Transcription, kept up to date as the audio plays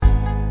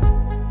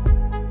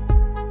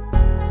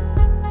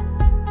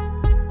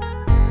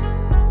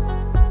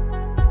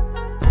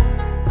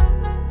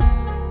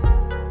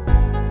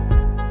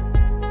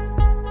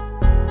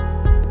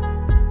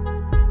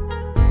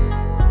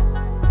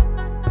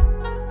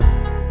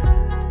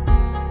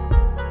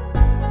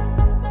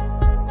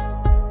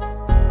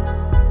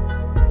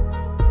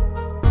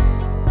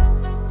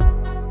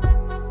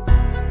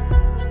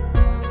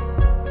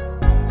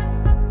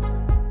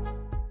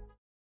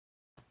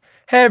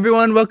Hey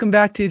everyone, welcome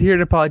back to Adhere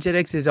to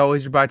Apologetics. As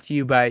always, we're brought to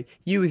you by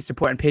you with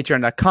support on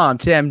patreon.com.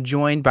 Today I'm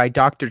joined by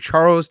Dr.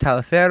 Charles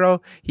Taliaferro.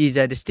 He's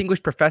a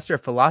distinguished professor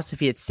of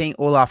philosophy at St.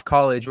 Olaf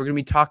College. We're going to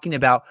be talking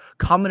about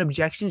common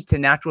objections to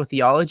natural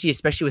theology,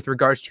 especially with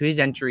regards to his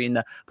entry in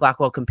the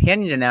Blackwell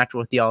Companion to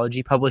Natural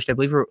Theology, published, I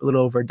believe, a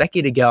little over a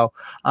decade ago.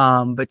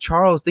 But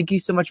Charles, thank you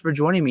so much for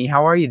joining me.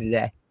 How are you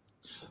today?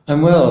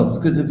 I'm well. It's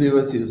good to be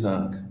with you,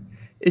 Zach.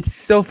 It's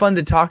so fun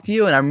to talk to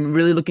you, and I'm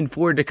really looking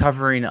forward to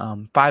covering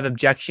 5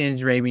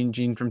 objections,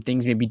 ranging from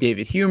things maybe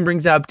David Hume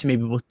brings up to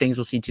maybe things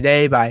we'll see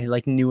today by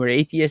like newer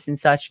atheists and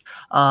such.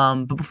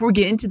 But before we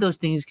get into those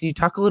things, could you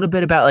talk a little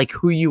bit about like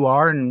who you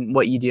are and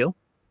what you do?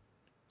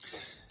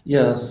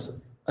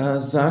 Yes,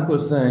 as Zach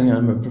was saying,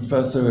 I'm a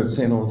professor at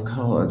St. Olaf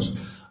College,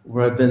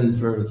 where I've been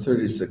for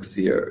 36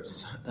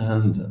 years,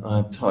 and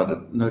I've taught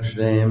at Notre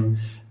Dame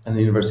and the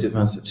University of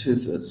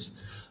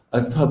Massachusetts.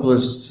 I've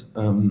published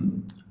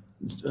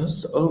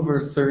just over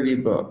 30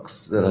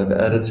 books that I've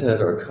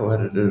edited or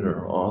co-edited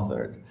or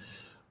authored.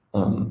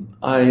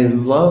 I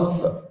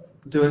love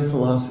doing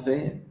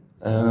philosophy,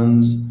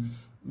 and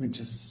let me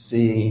just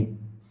see.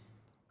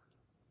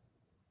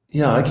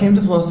 Yeah, I came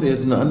to philosophy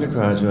as an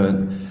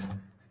undergraduate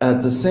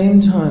at the same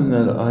time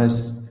that I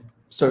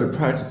started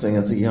practicing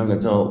as a young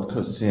adult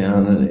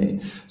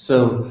Christianity.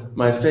 So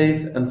my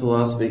faith and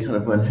philosophy kind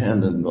of went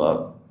hand in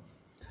glove.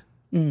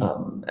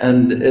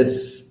 And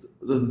it's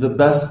the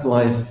best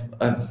life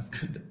I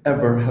could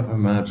ever have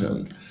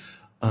imagined.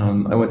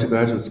 I went to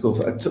graduate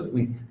school. It took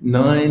me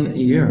 9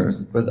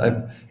 years, but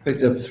I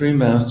picked up 3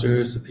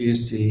 masters, a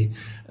PhD,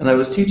 and I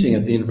was teaching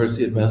at the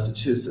University of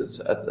Massachusetts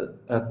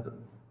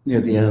near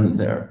the end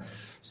there.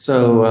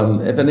 So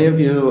if any of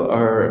you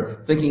are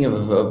thinking of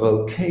a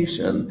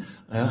vocation,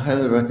 I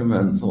highly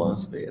recommend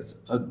philosophy.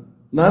 It's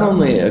not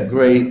only a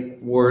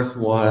great,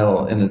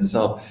 worthwhile in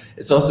itself,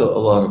 it's also a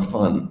lot of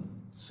fun.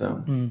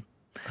 So.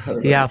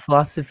 Yeah,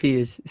 philosophy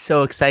is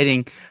so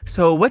exciting.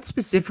 So what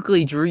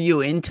specifically drew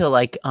you into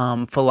like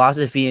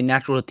philosophy and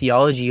natural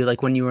theology,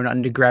 like when you were an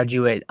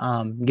undergraduate,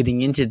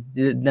 getting into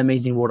the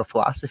amazing world of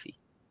philosophy?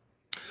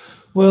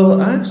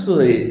 Well,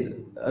 actually,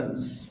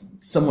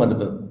 somewhat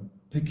of a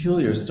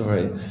peculiar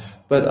story,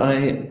 but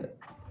I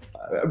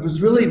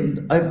was really,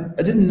 I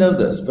didn't know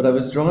this, but I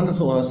was drawn to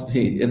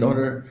philosophy in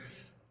order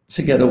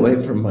to get away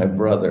from my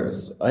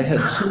brothers. I had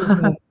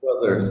 2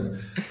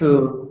 brothers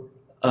who,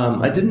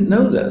 I didn't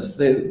know this,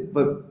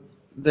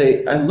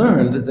 I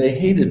learned that they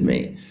hated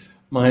me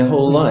my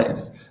whole life.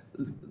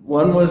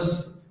 One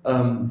was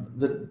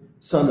the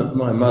son of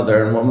my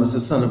mother, and one was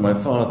the son of my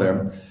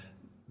father.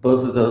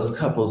 Both of those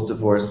couples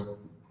divorced.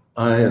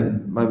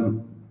 My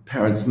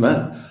parents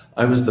met.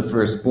 I was the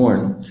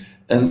firstborn.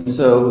 And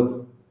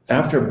so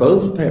after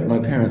both my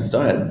parents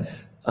died,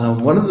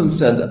 one of them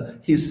said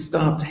he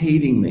stopped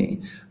hating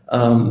me.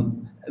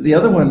 The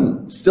other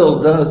one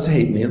still does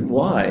hate me. And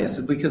why? I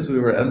said, because we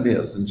were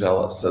envious and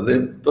jealous. So they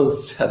both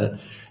said it.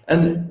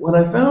 And what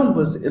I found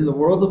was in the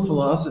world of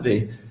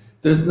philosophy,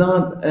 there's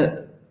not,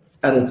 at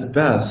its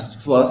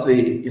best,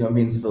 philosophy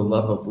means the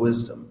love of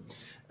wisdom.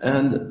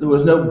 And there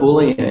was no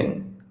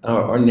bullying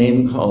or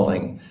name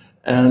calling.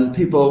 And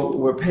people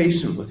were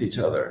patient with each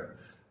other,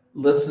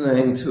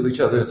 listening to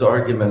each other's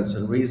arguments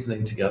and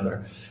reasoning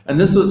together. And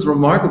this was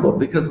remarkable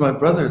because my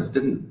brothers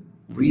didn't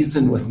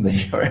reason with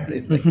me or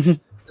anything.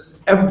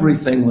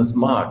 Everything was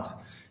mocked.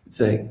 You'd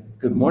say,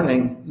 good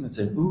morning. And they'd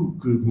say, ooh,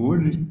 good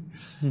morning.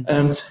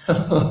 And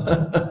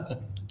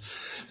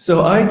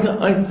so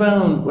I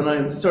found when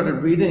I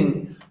started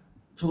reading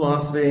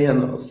philosophy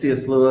and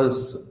C.S.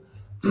 Lewis,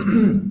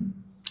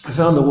 I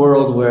found a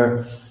world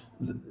where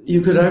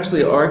you could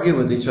actually argue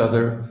with each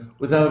other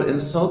without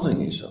insulting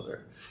each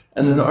other.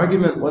 And an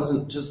argument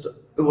wasn't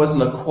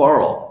a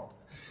quarrel.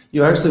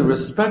 You actually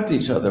respect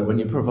each other when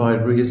you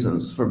provide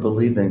reasons for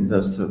believing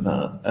this or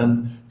that.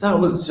 And that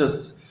was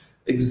just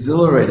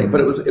exhilarating.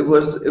 But it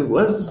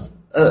was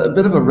a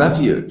bit of a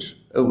refuge.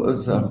 It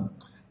was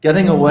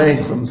getting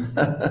away from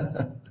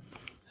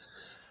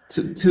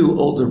two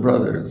older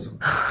brothers.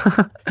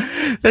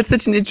 That's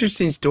such an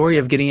interesting story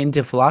of getting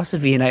into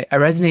philosophy. And I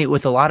resonate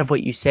with a lot of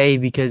what you say,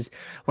 because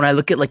when I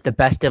look at like the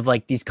best of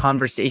like these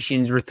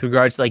conversations with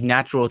regards to like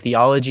natural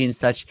theology and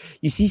such,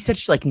 you see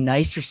such like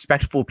nice,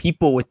 respectful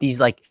people with these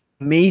like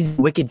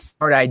amazing, wicked,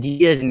 smart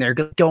ideas, and they're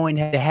going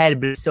head to head,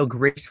 but it's so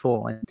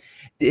graceful and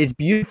it's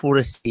beautiful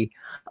to see.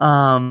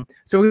 So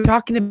we're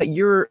talking about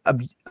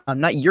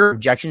not your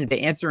objections, but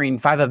answering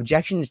 5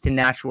 objections to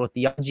natural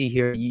theology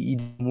here you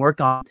didn't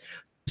work on.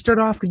 Start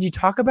off, could you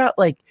talk about,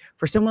 like,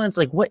 for someone that's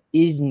like, what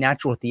is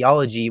natural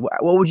theology?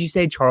 What would you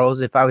say,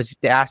 Charles, if I was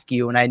to ask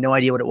you and I had no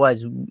idea what it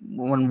was?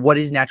 What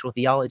is natural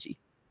theology?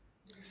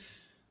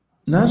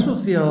 Natural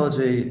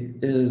theology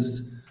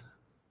is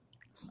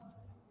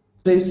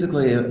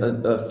basically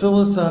a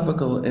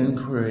philosophical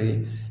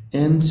inquiry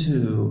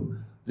into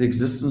the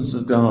existence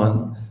of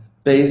God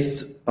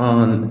based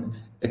on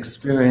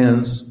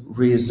experience,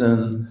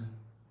 reason,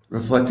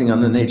 reflecting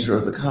on the nature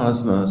of the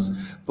cosmos,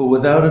 but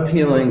without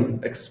appealing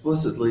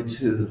explicitly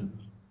to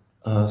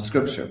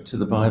Scripture, to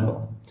the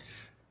Bible.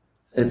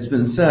 it's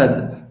been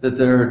said that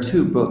there are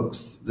two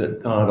books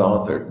that God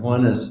authored.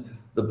 One is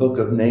the book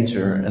of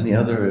nature, and the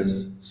other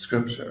is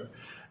scripture.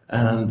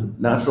 And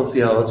natural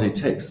theology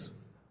takes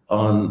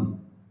on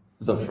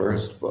the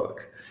first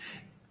book.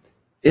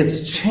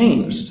 It's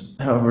changed,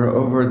 however,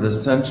 over the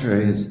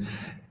centuries.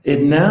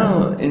 It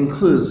now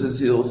includes,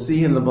 as you'll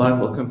see in the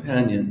Blackwell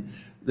Companion,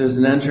 there's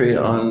an entry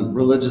on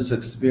religious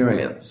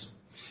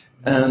experience.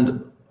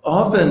 And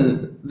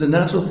often the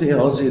natural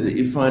theology that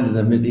you find in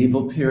the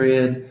medieval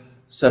period,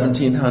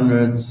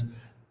 1700s,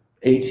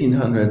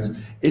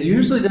 1800s, it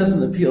usually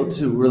doesn't appeal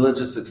to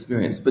religious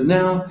experience. But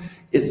now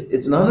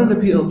it's not an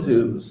appeal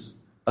to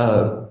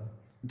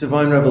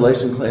divine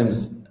revelation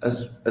claims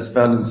as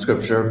found in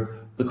Scripture,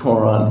 the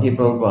Quran,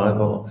 Hebrew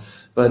Bible,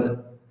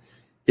 but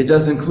it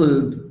does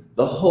include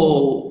the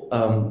whole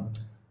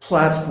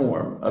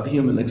platform of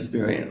human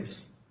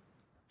experience.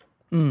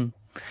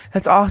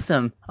 That's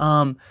awesome.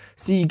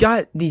 So you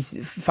got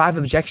these 5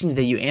 objections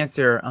that you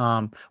answer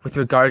with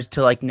regards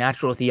to like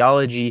natural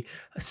theology.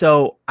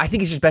 So I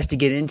think it's just best to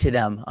get into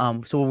them.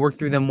 So we'll work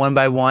through them one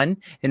by one.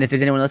 And if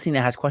there's anyone listening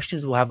that has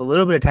questions, we'll have a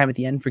little bit of time at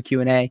the end for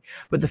Q&A.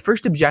 But the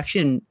first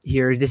objection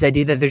here is this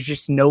idea that there's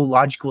just no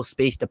logical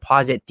space to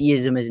posit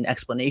theism as an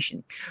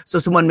explanation. So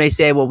someone may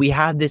say, well, we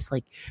have this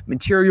like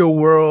material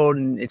world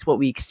and it's what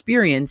we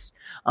experience.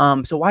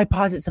 So why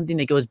posit something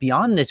that goes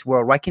beyond this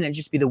world? Why can't it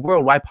just be the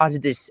world? Why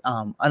posit this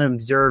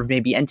unobserved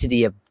maybe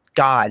entity of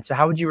God? So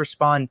how would you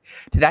respond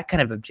to that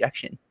kind of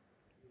objection?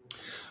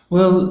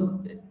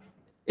 Well,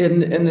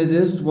 and it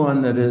is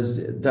one that is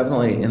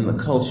definitely in the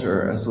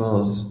culture as well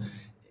as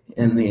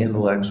in the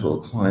intellectual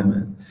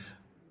climate.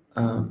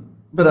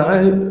 But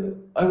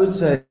I would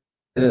say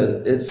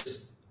that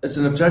it's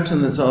an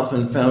objection that's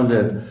often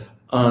founded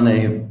on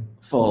a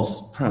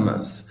false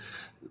premise.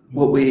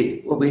 What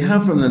we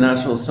have from the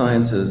natural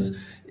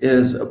sciences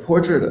is a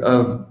portrait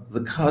of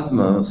the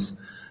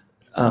cosmos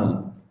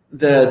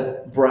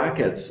that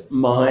brackets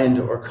mind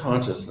or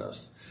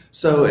consciousness.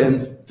 So in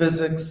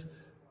physics,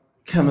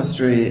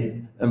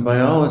 chemistry, and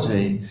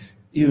biology,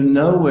 you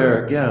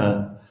nowhere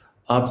get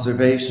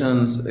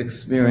observations,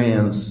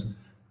 experience,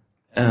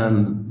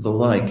 and the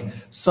like.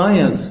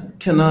 Science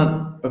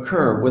cannot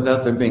occur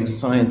without there being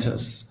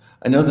scientists.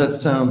 I know that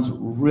sounds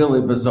really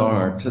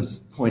bizarre to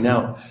point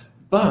out,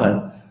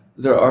 but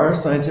there are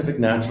scientific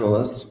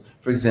naturalists,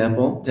 for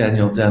example,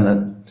 Daniel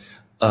Dennett,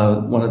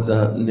 one of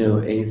the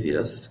new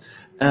atheists,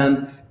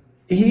 and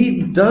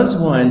he does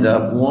wind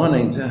up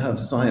wanting to have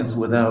science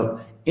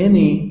without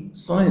any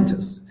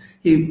scientists.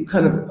 He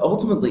kind of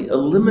ultimately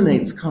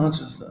eliminates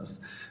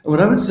consciousness. And what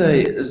I would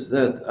say is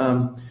that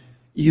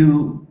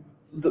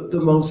the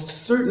most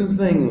certain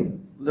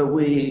thing that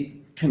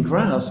we can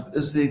grasp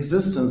is the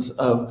existence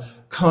of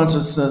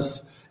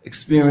consciousness,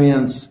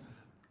 experience,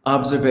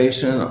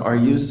 observation, our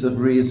use of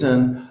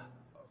reason,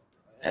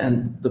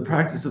 and the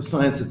practice of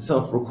science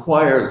itself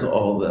requires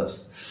all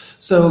this.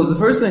 So the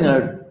first thing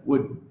I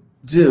would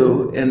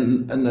do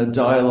in a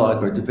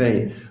dialogue or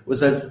debate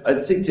was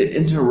I'd seek to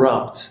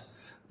interrupt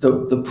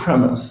the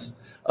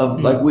premise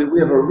of like we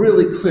have a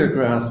really clear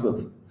grasp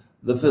of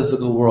the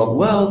physical world.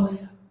 Well,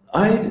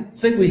 I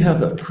think we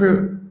have a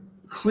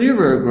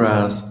clearer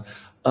grasp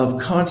of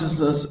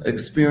consciousness,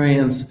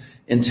 experience,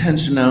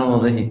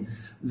 intentionality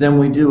than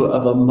we do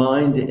of a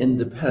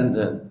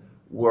mind-independent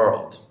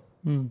world.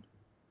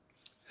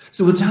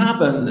 So what's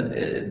happened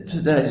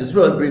today, just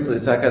really briefly,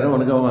 Zach, I don't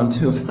want to go on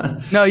too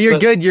much. No, you're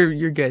good.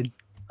 You're good.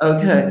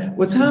 Okay.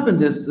 What's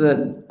happened is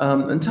that,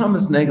 and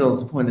Thomas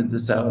Nagel's pointed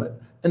this out,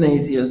 an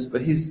atheist,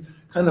 but he's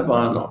kind of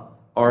on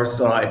our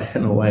side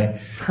in a way.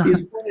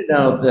 He's pointed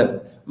out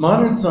that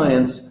modern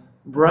science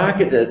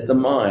bracketed the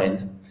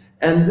mind,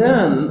 and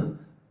then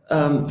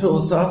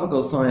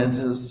philosophical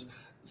scientists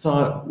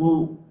thought,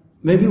 well,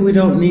 maybe we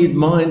don't need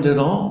mind at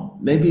all.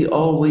 Maybe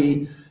all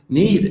we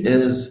need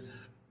is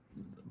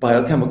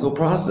biochemical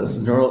process,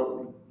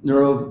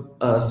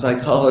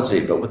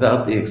 neuropsychology, but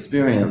without the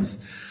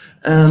experience.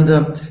 And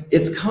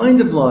it's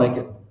kind of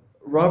like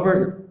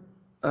Robert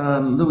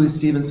Louis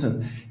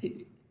Stevenson.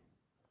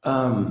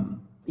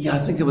 I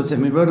think it was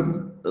him. He wrote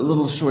a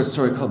little short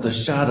story called The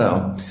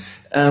Shadow.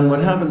 And what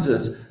happens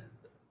is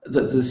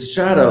that this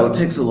shadow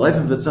takes a life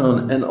of its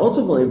own and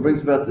ultimately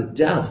brings about the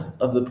death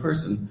of the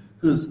person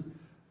who's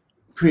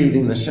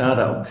creating the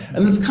shadow.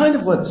 And that's kind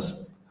of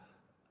what's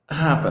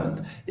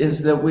happened,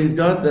 is that we've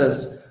got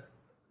this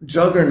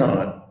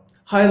juggernaut,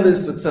 highly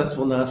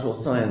successful natural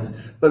science,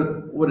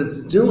 but what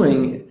it's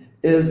doing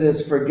is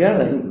it's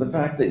forgetting the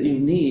fact that you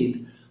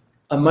need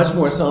a much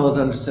more solid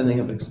understanding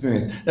of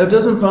experience. Now, it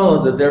doesn't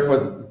follow that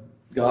therefore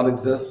God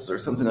exists or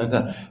something like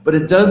that, but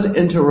it does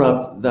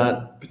interrupt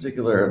that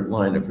particular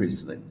line of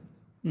reasoning.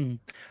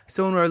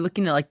 So when we're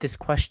looking at like this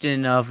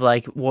question of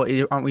like, well,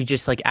 aren't we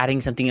just like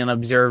adding something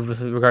unobserved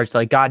with regards to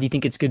like God? Do you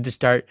think it's good to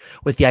start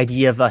with the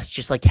idea of us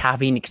just like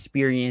having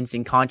experience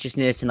and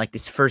consciousness and like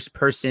this first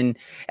person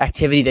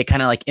activity that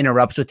kind of like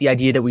interrupts with the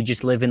idea that we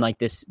just live in like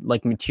this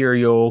like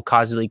material,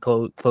 causally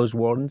closed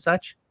world and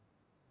such?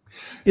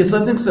 Yes,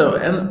 I think so.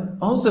 And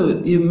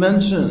also you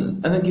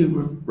mentioned, I think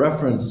you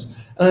referenced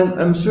And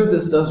I'm sure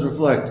this does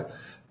reflect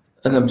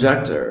an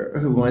objector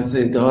who might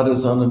say God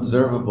is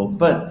unobservable.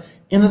 But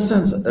in a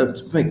sense,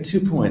 to make 2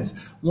 points.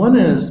 One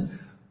is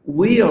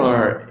we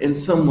are in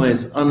some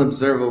ways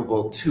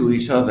unobservable to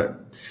each other.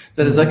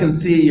 That is, I can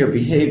see your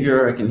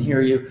behavior, I can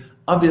hear you.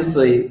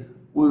 Obviously,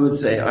 we would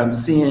say, I'm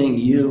seeing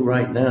you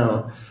right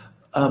now.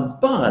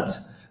 But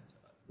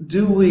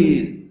do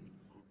we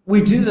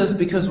do this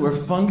because we're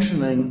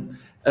functioning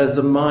as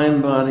a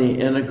mind-body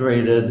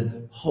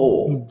integrated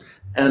whole.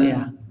 And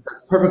Yeah.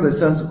 that's perfectly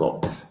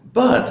sensible.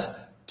 But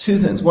 2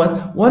 things.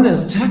 One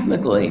is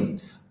technically,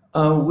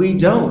 we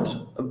don't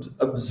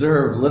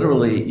observe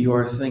literally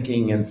your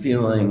thinking and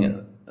feeling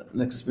and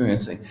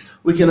experiencing.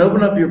 We can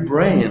open up your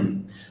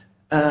brain,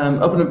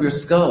 open up your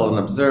skull and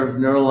observe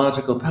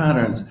neurological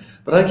patterns,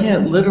 but I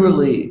can't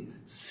literally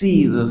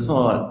see the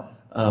thought,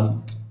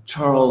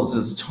 Charles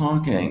is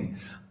talking.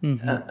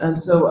 And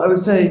so I would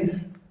say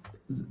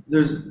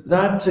there's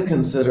that to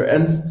consider.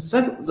 And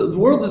second, the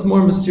world is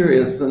more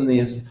mysterious than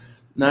these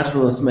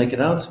naturalists make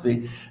it out to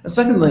be. And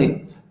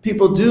secondly,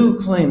 people do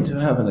claim to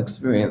have an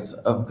experience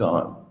of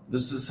God.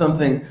 This is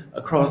something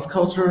across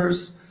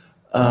cultures,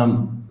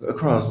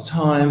 across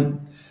time,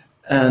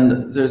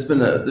 and there's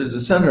a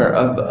center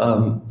of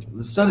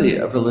the study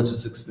of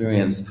religious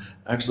experience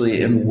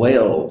actually in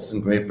Wales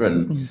in Great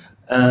Britain,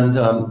 and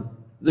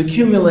the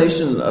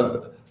accumulation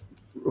of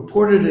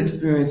reported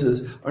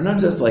experiences are not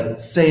just like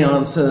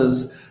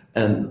seances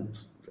and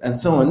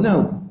so on.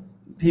 No,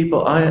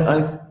 people.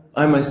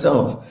 I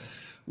myself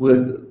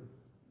would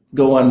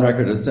go on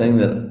record as saying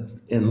that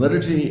in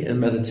liturgy and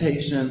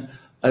meditation,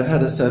 I've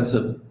had a sense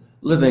of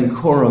living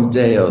coram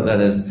Deo, that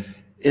is,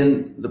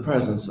 in the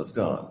presence of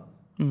God.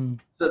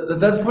 So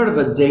that's part of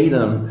a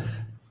datum,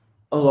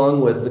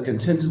 along with the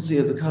contingency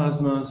of the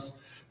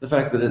cosmos, the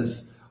fact that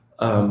it's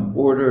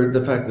ordered,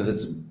 the fact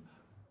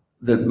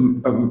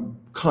that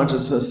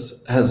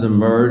consciousness has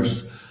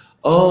emerged.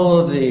 All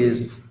of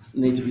these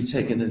need to be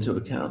taken into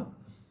account.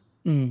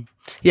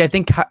 Yeah, I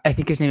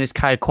think his name is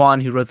Kai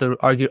Kwan, who wrote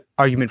the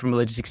argument from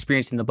religious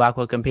experience in the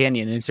Blackwell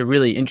Companion, and it's a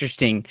really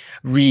interesting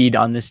read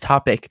on this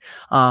topic.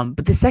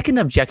 But the second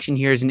objection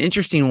here is an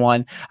interesting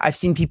one. I've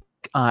seen people,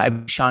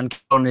 Sean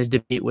Killen, his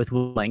debate with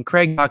Will and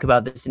Craig, talk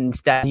about this, and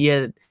it's the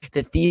idea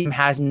that theism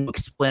has no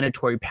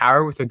explanatory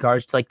power with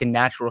regards to like the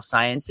natural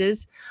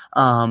sciences.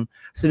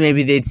 So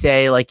maybe they'd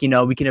say like,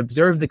 we can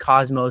observe the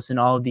cosmos and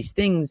all of these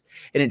things,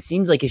 and it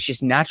seems like it's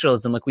just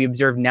naturalism. Like we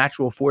observe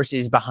natural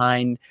forces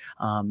behind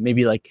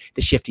maybe like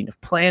the shifting of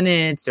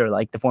planets or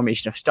like the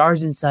formation of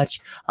stars and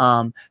such.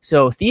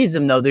 So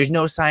theism, though, there's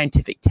no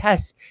scientific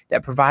tests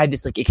that provide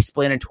this like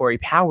explanatory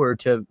power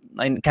to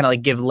kind of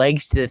like give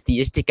legs to the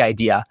theistic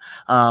idea.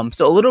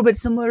 So a little bit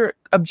similar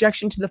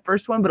objection to the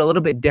first one, but a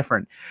little bit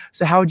different.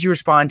 So how would you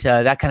respond to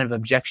that kind of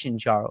objection,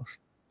 Charles?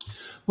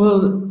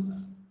 Well,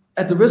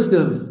 at the risk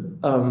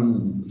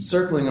of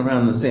circling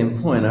around the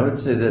same point, I would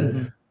say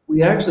that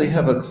we actually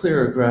have a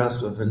clearer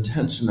grasp of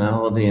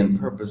intentionality and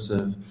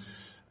purposive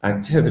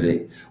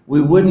activity.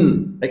 We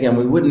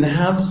wouldn't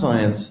have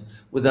science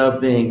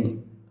without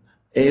being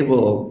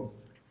able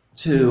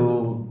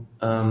to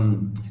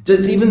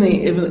just even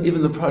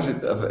the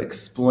project of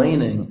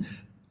explaining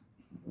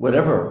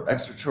whatever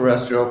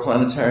extraterrestrial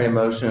planetary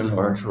motion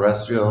or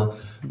terrestrial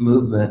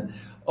movement.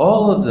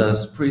 All of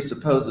this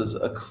presupposes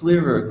a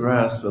clearer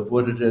grasp of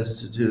what it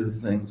is to do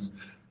things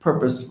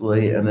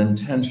purposefully and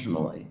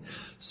intentionally.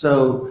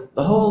 So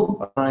the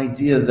whole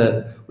idea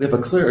that we have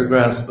a clearer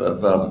grasp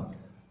of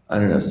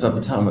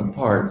subatomic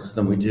parts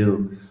than we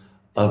do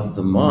of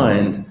the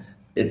mind,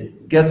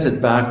 it gets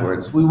it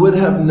backwards. We would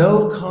have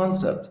no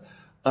concept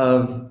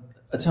of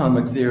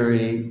atomic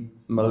theory,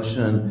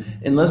 motion,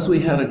 unless we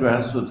had a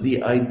grasp of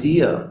the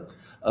idea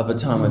of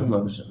atomic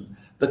motion,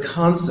 the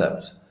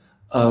concept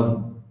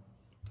of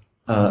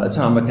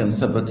atomic and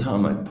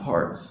subatomic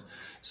parts.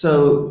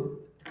 So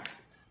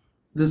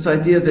this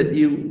idea that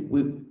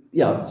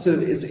so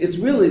it's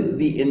really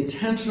the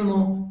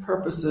intentional,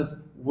 purposive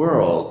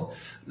world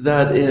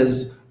that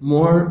is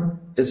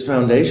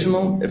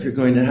foundational if you're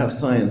going to have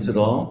science at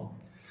all.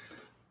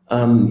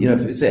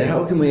 If you say,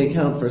 how can we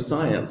account for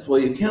science? Well,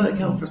 you can't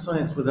account for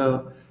science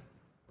without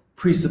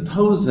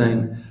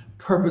presupposing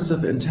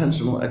purposive,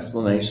 intentional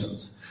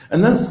explanations.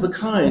 And that's the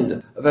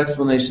kind of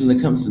explanation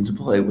that comes into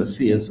play with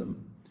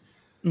theism.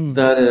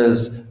 That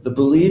is the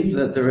belief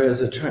that there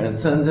is a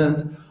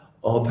transcendent,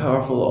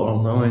 all-powerful,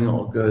 all-knowing,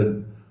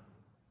 all-good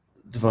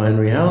divine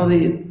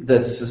reality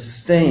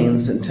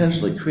that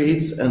intentionally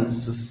creates and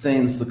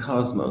sustains the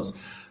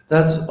cosmos.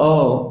 That's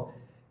all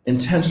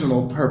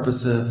intentional,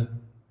 purposive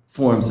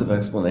forms of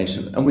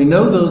explanation. And we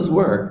know those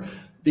work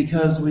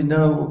because we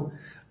know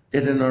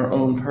it in our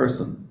own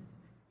person.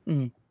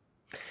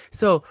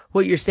 So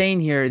what you're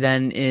saying here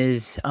then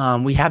is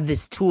we have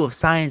this tool of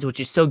science, which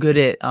is so good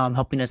at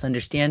helping us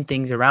understand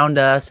things around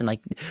us and like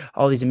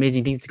all these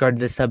amazing things with regard to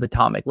the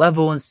subatomic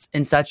level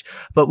and such.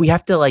 But we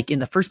have to like in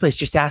the first place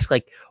just ask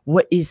like,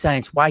 what is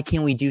science? Why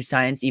can't we do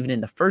science even in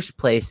the first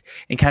place,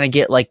 and kind of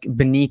get like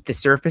beneath the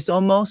surface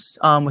almost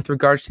with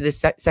regards to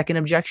this second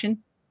objection?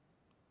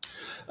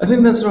 I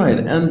think that's right.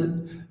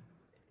 And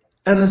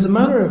as a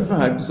matter of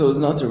fact, so as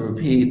not to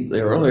repeat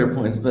the earlier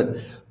points, but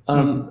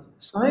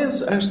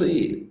science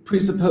actually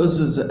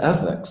presupposes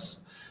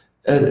ethics.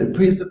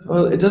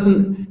 It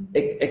doesn't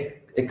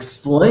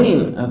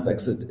explain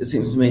ethics, it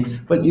seems to me,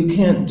 but you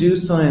can't do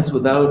science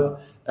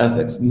without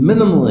ethics,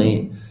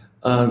 minimally,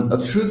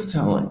 of truth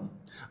telling,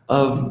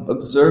 of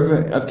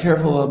observing, of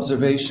careful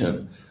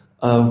observation,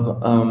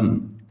 of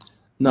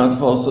not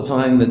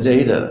falsifying the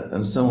data,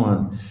 and so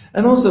on.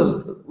 And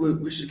also,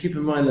 we should keep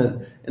in mind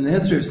that in the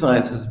history of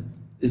science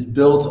is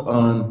built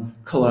on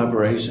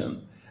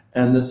collaboration.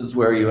 And this is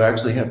where you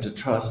actually have to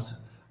trust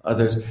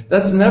others.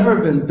 That's never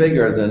been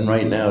bigger than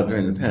right now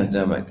during the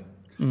pandemic.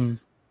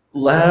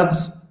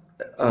 Labs,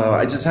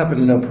 I just happen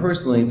to know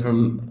personally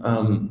from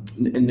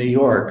in New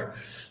York,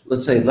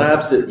 let's say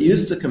labs that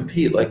used to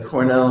compete, like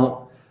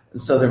Cornell in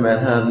southern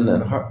Manhattan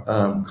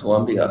and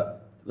Columbia,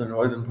 the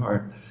northern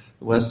part,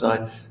 the west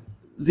side,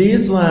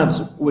 these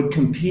labs would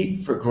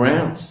compete for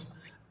grants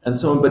and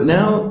so on, but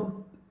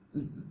now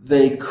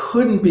they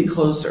couldn't be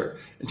closer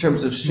in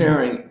terms of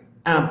sharing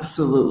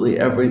absolutely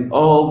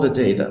all the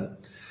data.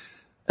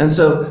 And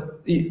so,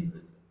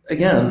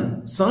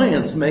 again,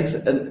 science makes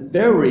a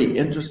very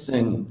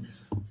interesting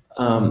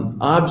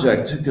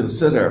object to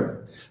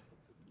consider.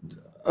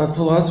 A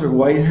philosopher,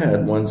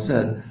 Whitehead, once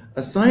said,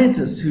 a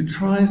scientist who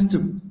tries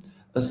to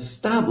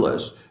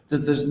establish that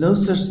there's no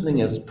such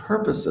thing as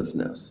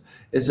purposiveness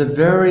is a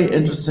very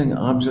interesting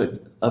object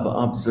of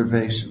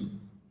observation.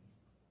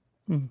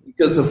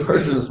 Because the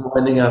person is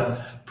winding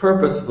up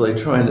purposefully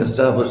trying to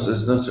establish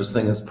there's no such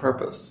thing as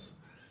purpose.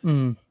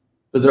 But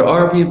there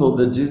are people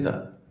that do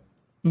that.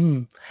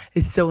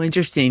 It's so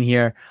interesting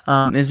here.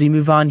 As we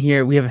move on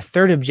here, we have a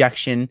third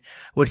objection,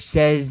 which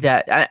says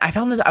that I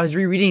found this. I was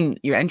rereading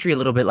your entry a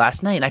little bit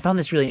last night, and I found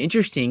this really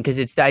interesting because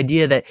it's the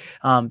idea that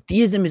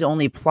theism is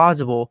only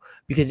plausible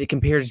because it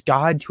compares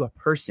God to a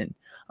person.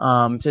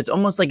 So it's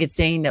almost like it's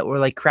saying that we're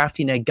like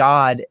crafting a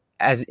God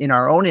as in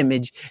our own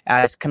image,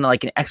 as kind of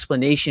like an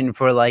explanation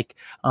for like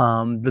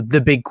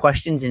the big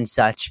questions and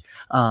such.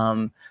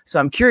 So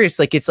I'm curious,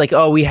 like it's like,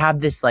 oh, we have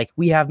this, like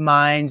we have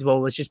minds,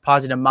 well, let's just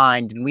posit a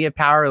mind, and we have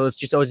power, let's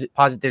just always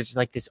posit there's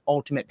like this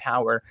ultimate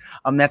power.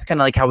 That's kind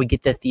of like how we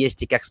get the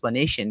theistic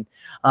explanation.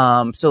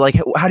 So like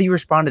how do you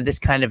respond to this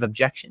kind of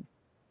objection?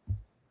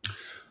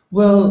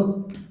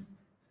 Well,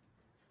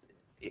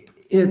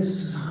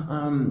 it's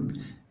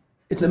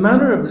a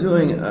matter of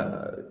doing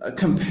a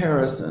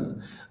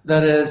comparison.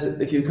 That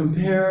is, if you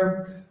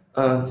compare,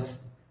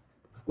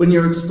 when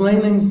you're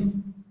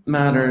explaining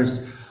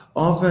matters,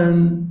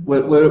 often,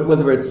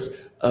 whether it's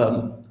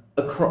a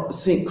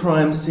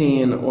crime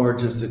scene or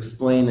just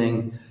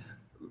explaining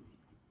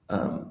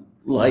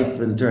life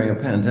during a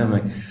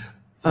pandemic,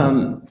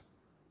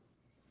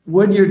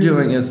 what you're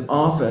doing is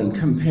often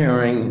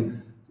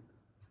comparing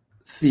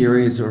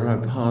theories or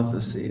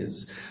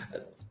hypotheses.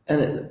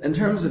 And in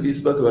terms of, you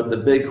spoke about the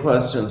big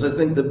questions, I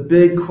think the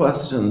big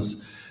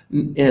questions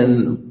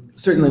in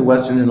certainly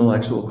Western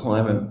intellectual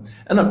climate,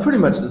 and pretty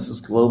much this is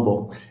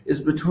global,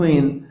 is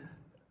between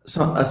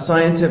a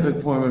scientific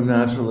form of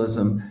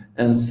naturalism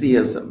and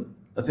theism.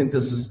 I think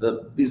these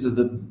are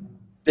the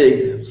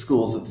big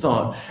schools of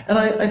thought. And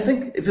I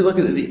think if you look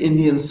at the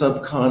Indian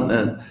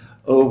subcontinent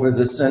over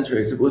the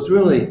centuries, it was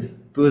really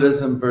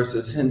Buddhism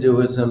versus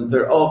Hinduism.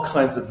 There are all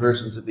kinds of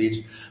versions of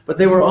each, but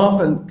they were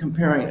often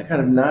comparing a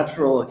kind of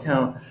natural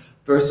account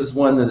versus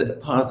one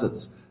that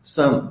posits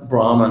some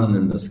Brahman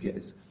in this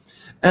case.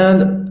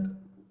 And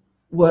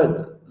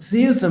what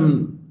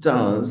theism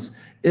does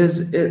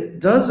is it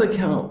does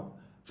account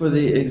for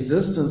the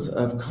existence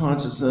of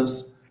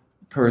consciousness,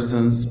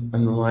 persons,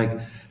 and the like,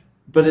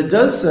 but it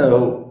does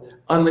so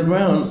on the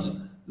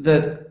grounds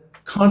that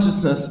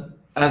consciousness,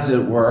 as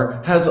it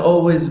were, has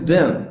always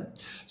been.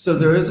 So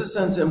there is a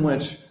sense in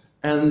which,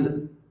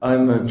 and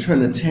I'm a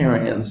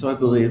Trinitarian, so I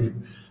believe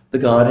the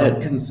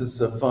Godhead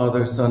consists of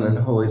Father, Son, and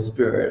Holy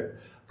Spirit,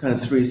 kind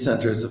of three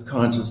centers of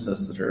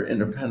consciousness that are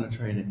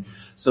interpenetrating.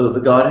 So the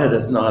Godhead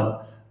is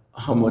not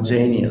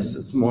homogeneous,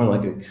 it's more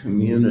like a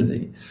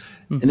community.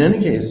 In any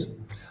case,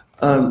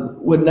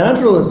 what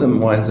naturalism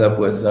winds up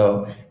with,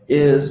 though,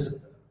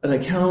 is an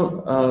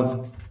account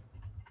of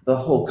the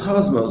whole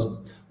cosmos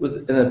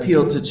with an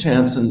appeal to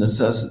chance and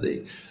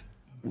necessity,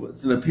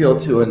 with an appeal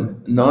to a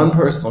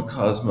non-personal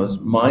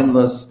cosmos,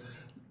 mindless,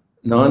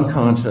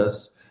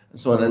 non-conscious, and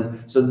so on.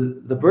 And so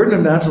the burden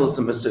of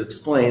naturalism is to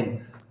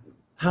explain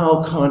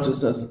how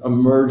consciousness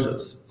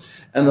emerges.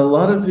 And a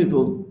lot of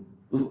people,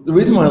 the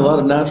reason why a lot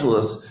of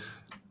naturalists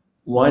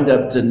wind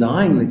up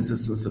denying the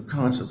existence of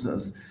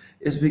consciousness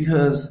is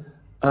because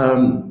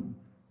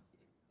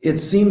it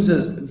seems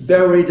as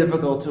very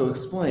difficult to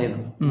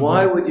explain.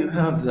 Why would you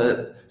have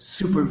the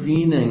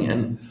supervening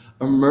and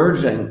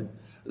emerging?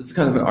 It's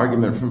kind of an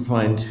argument from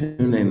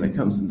fine-tuning that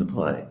comes into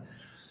play.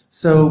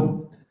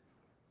 So,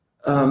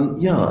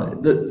 and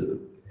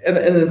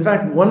in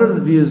fact, one of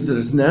the views that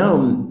is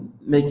now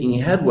making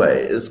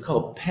headway is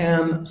called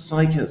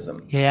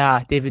panpsychism.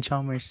 Yeah, David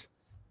Chalmers.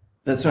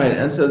 That's right.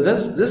 And so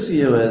this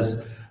view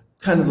is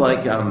kind of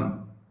like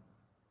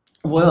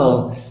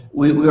Well,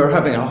 we are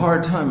having a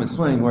hard time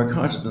explaining where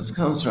consciousness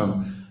comes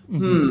from.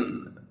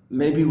 Hmm.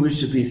 Maybe we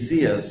should be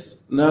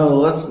theists. No,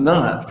 let's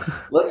not.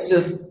 Let's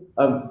just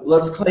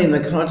let's claim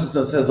that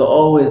consciousness has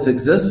always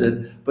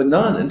existed, but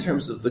not in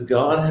terms of the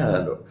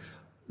Godhead,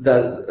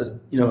 that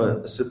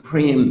a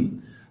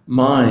supreme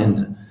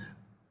mind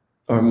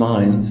or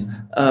minds,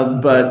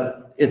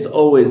 but it's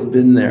always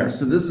been there.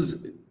 So this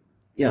is,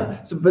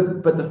 yeah. So,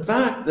 but the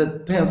fact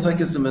that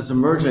panpsychism is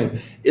emerging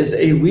is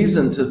a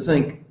reason to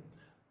think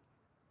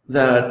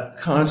that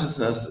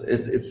consciousness,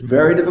 it's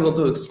very difficult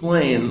to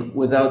explain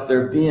without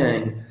there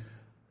being,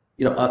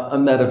 a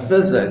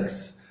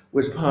metaphysics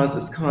which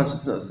posits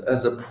consciousness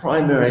as a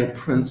primary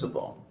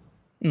principle,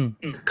 Mm.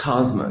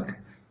 cosmic.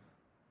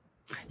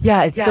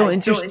 Yeah, it's Yeah, so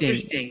it's so interesting.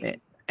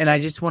 interesting. And I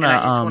just want And to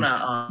I just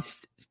want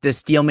to, the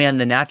Steelman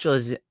the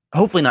naturalist,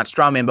 hopefully not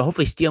Strawman, but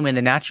hopefully Steelman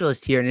the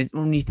naturalist here. And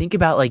when you think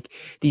about like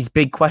these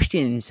big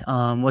questions,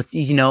 what's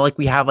like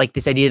we have like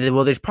this idea that,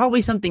 well, there's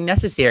probably something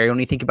necessary when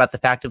we think about the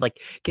fact of like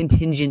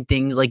contingent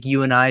things like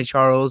you and I,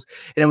 Charles.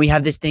 And then we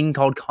have this thing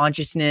called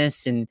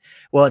consciousness. And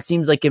well, it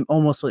seems like it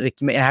almost like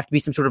you may have to be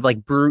some sort of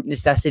like brute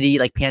necessity,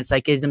 like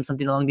panpsychism,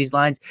 something along these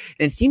lines.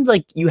 And it seems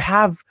like you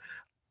have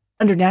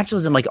under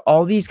naturalism, like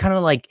all these kind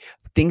of like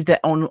things that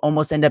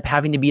almost end up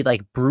having to be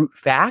like brute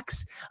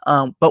facts,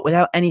 but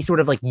without any sort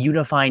of like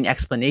unifying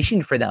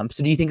explanation for them.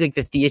 So do you think like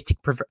the theistic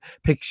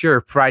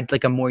picture provides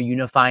like a more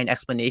unifying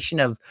explanation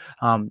of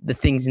the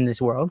things in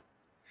this world?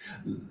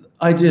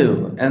 I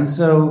do. And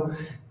so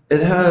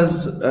it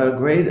has a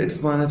great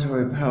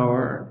explanatory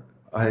power,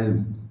 I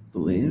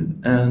believe,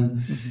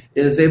 and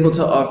it is able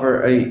to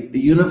offer a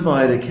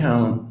unified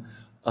account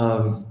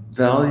of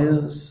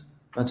values,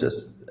 not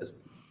just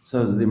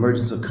so the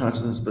emergence of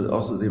consciousness, but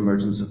also the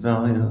emergence of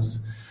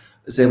values.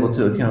 It's able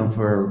to account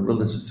for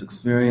religious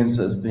experience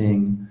as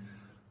being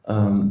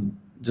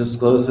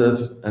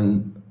disclosive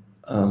and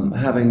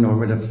having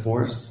normative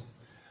force.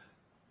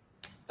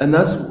 And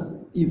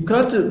you've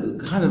got to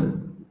kind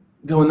of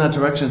go in that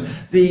direction.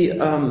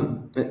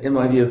 In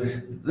my view,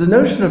 the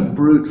notion of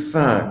brute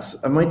facts,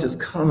 I might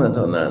just comment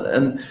on that.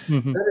 And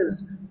that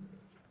is,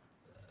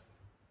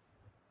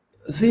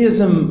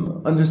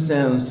 theism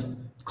understands,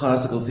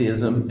 classical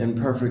theism in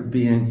perfect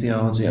being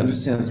theology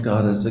understands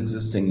God as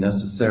existing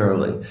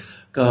necessarily.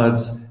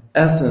 God's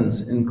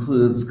essence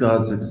includes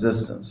God's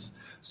existence.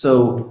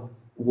 So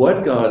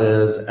what God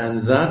is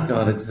and that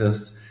God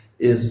exists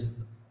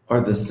are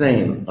the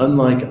same,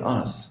 unlike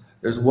us.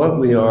 There's what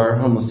we are,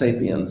 Homo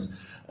sapiens,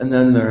 and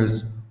then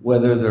there's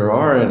whether there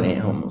are any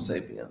Homo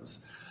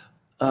sapiens.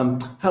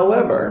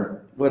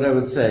 However, what I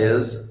would say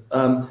is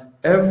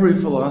every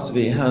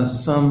philosophy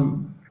has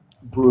some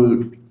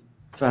brute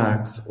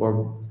facts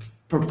or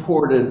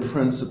purported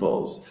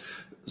principles.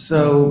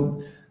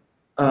 So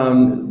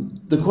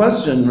the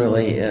question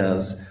really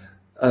is,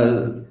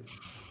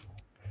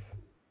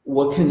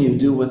 what can you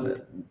do with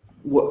it?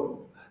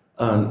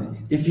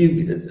 If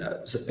you,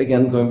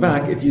 again, going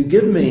back, if you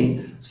give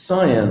me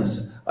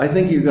science, I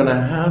think you're going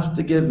to have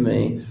to give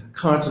me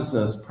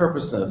consciousness,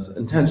 purposeness,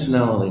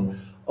 intentionality,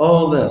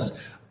 all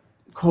this.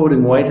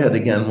 Quoting Whitehead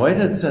again,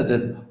 Whitehead said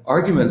that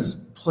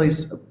arguments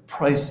place a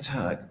price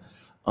tag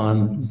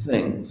on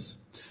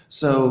things.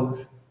 So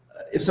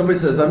if somebody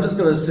says, I'm just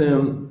going to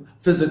assume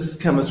physics,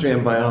 chemistry,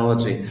 and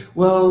biology,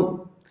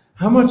 well,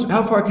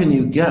 how far can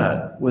you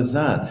get with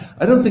that?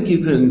 I don't think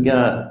you can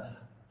get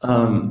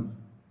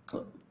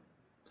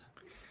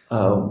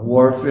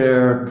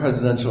warfare,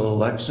 presidential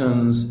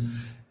elections,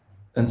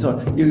 and so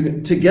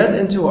on. To get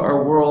into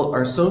our world,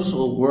 our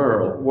social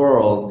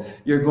world,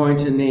 you're going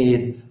to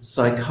need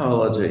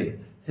psychology,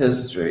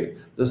 history,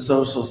 the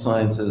social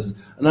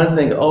sciences, and I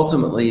think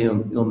ultimately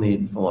you'll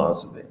need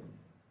philosophy.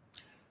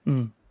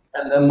 And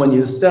then when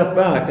you step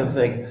back and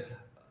think,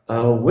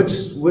 which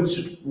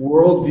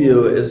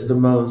worldview is the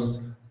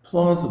most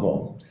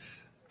plausible,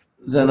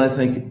 then I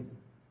think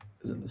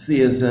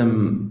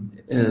theism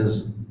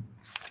is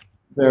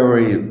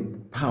very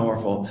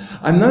powerful.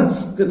 I'm not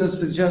going to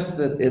suggest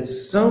that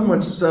it's so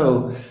much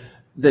so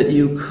that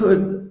you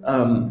could,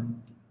 that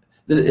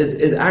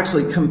it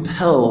actually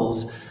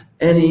compels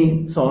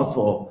any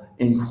thoughtful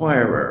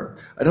inquirer.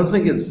 I don't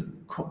think it's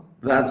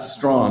that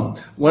strong.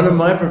 One of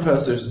my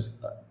professors,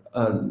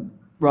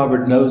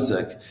 Robert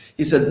Nozick,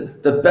 he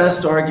said the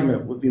best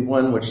argument would be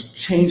one which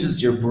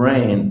changes your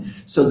brain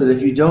so that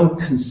if you don't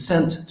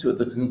consent to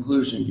the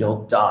conclusion,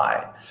 you'll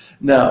die.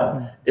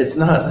 No, it's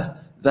not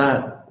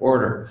that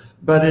order,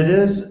 but it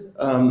is,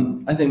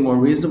 I think, more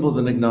reasonable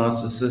than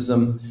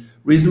agnosticism.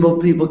 Reasonable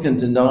people can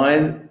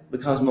deny the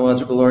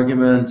cosmological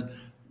argument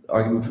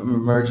from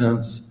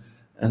emergence,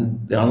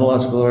 and the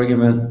ontological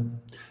argument,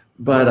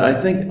 but I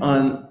think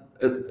on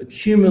a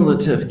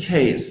cumulative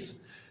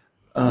case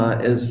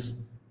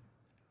is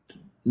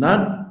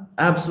not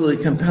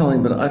absolutely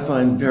compelling, but I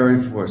find very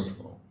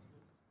forceful.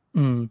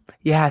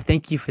 Yeah,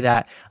 thank you for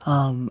that.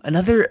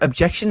 Another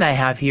objection I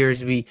have here,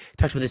 as we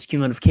talked about this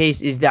cumulative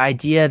case, is the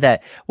idea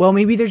that, well,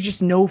 maybe there's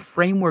just no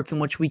framework in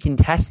which we can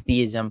test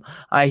theism.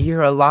 I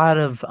hear a lot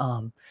of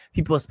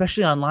people,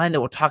 especially online,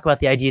 that will talk about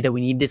the idea that we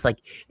need this like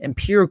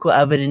empirical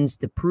evidence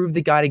to prove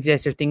that God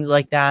exists or things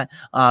like that.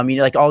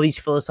 Like all these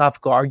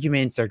philosophical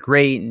arguments are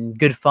great and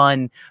good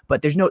fun,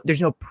 but there's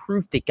no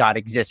proof that God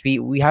exists.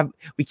 We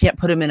can't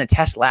put him in a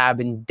test lab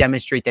and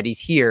demonstrate that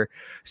he's here.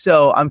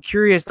 So I'm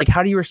curious, like,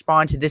 how do you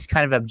respond to this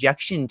kind of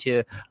objection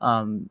to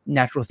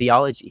natural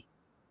theology?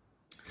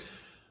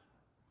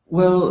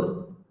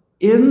 Well,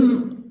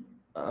 in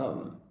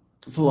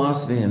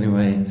philosophy,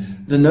 anyway,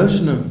 the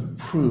notion of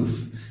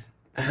proof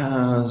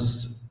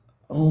has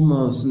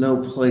almost no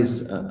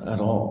place at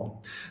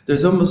all.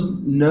 There's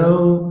almost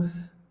no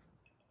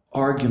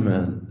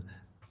argument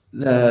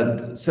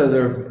that, so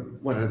there,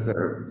 what are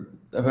there,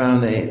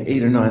 around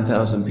 8 or 9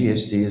 thousand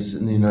PhDs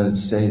in the United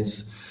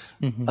States.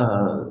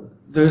 Mm-hmm.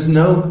 There's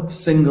no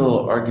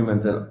single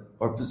argument that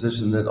or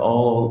position that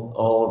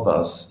all of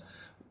us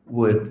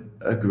would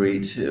agree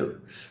to.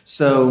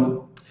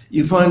 So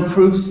you find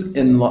proofs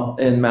in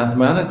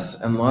mathematics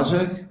and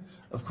logic,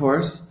 of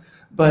course,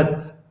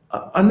 but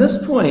on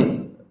this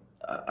point,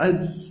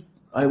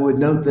 I would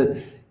note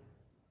that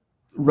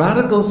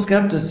radical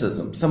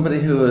skepticism, somebody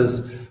who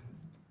is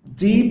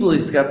deeply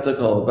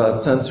skeptical about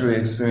sensory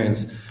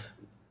experience,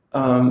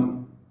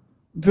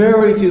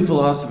 very few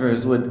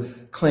philosophers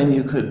would claim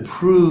you could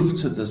prove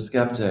to the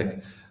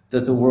skeptic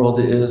that the world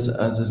is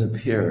as it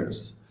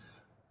appears.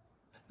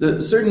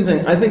 The certain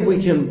thing, I think we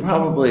can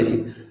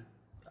probably,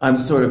 I'm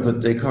sort of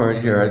with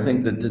Descartes here, I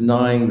think that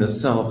denying the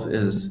self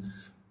is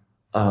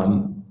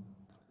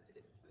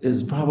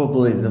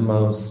probably the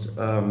most,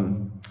 let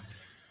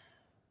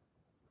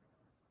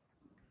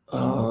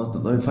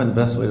me find the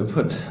best way to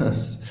put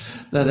this.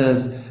 That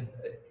is,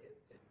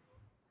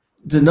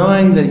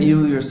 denying that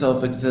you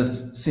yourself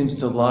exist seems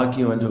to lock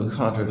you into a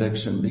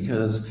contradiction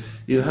because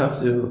you have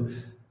to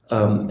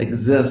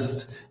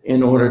exist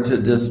in order to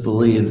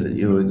disbelieve that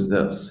you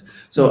exist.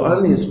 So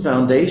on these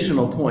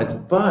foundational points,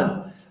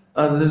 but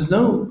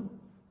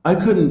I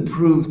couldn't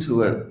prove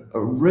to a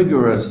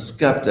rigorous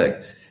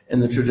skeptic in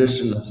the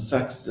tradition of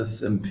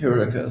Sextus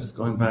Empiricus,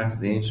 going back to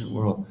the ancient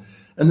world.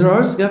 And there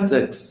are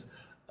skeptics.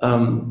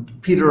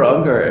 Peter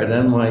Unger at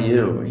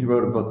NYU, he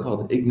wrote a book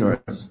called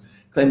Ignorance,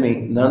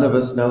 claiming none of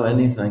us know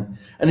anything.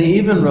 And he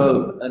even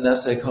wrote an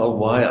essay called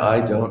Why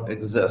I Don't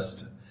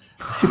Exist.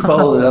 He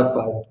followed it up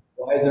by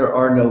Why There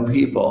Are No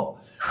People.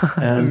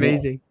 And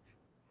Amazing.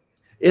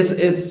 it's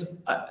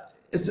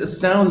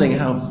astounding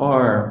how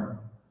far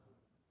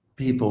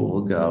people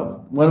will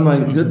go. One of my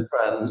good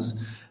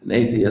friends, an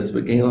atheist,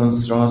 but Galen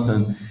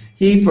Strawson,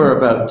 he for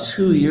about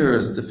 2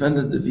 years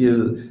defended the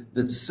view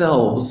that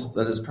selves,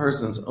 that is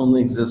persons,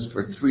 only exist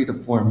for 3 to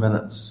 4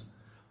 minutes.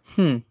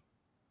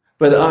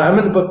 But I'm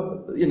in the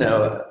book,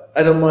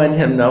 I don't mind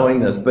him knowing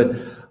this, but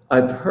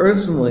I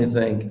personally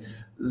think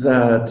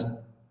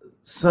that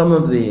some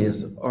of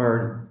these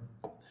are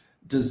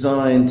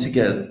designed to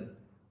get,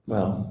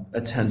 well,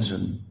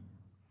 attention.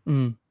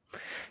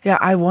 Yeah,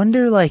 I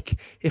wonder like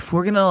if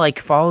we're gonna like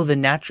follow the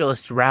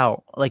naturalist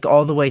route like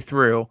all the way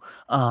through,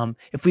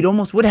 if we'd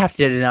almost would have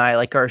to deny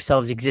like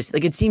ourselves exist.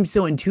 Like it seems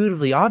so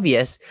intuitively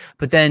obvious,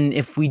 but then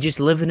if we just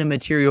live in a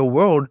material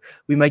world,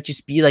 we might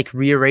just be like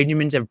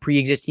rearrangements of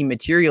pre-existing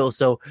material.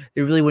 So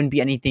there really wouldn't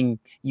be anything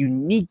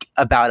unique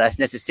about us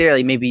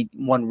necessarily. Maybe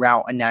one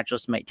route a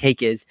naturalist might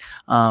take is,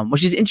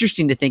 which is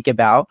interesting to think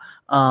about.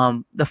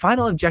 The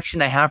final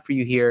objection I have for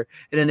you here,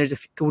 and then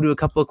we'll do a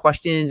couple of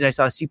questions, and I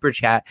saw a super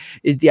chat,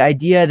 is the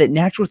idea that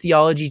natural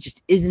theology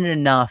just isn't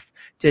enough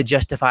to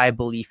justify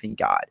belief in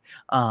God.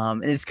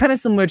 And it's kind of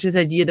similar to the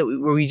idea that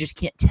where we just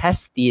can't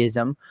test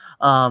theism,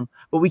 but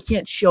we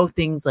can't show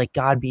things like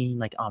God being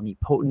like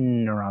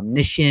omnipotent or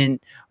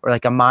omniscient or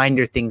like a mind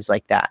or things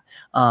like that.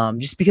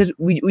 Just because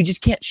we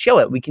just can't show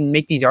it. We can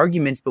make these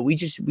arguments, but we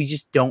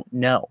just don't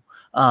know.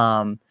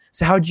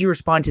 So how do you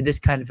respond to this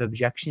kind of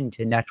objection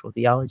to natural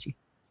theology?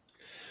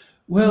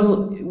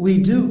 Well,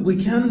 we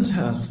can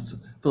test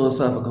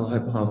philosophical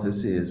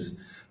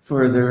hypotheses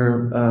for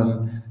their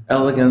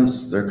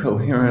elegance, their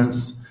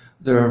coherence.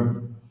 There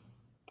are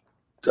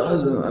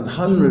dozens,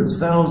 hundreds,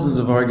 thousands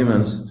of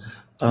arguments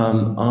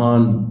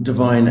on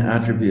divine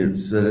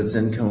attributes that it's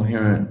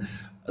incoherent.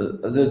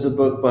 There's a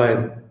book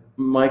by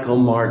Michael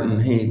Martin,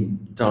 he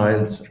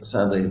died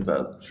sadly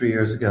about 3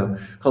 years ago,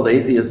 called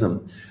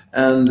Atheism.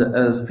 And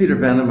as Peter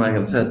Van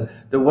Meegen said,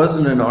 there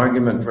wasn't an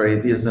argument for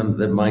atheism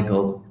that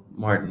Michael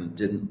Martin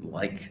didn't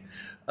like.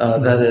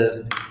 That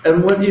is,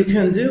 and what you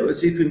can do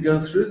is you can go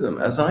through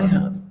them, as I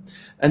have,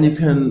 and you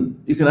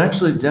can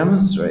actually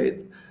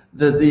demonstrate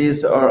that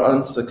these are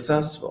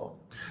unsuccessful,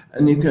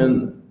 and you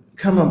can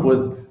come up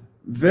with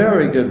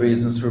very good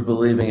reasons for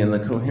believing in the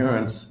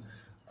coherence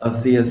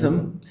of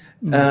theism.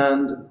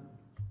 And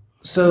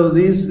so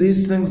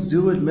these things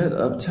do admit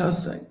of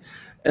testing,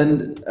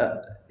 and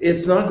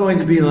it's not going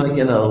to be like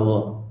in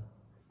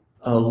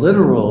a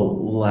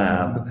literal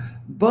lab,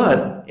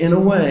 but in a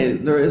way,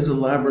 there is a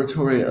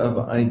laboratory of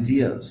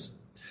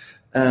ideas.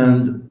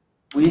 And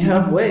we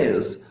have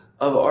ways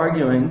of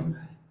arguing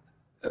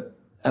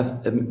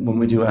when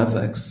we do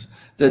ethics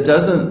that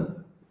doesn't,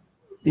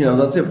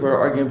 let's say if we're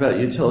arguing about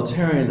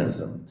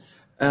utilitarianism,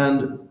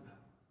 and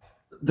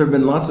there have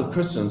been lots of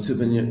Christians who've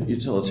been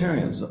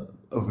utilitarians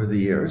over the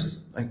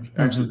years.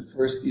 Actually, the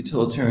first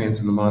utilitarians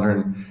in the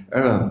modern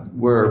era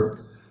were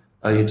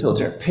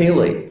utilitarian.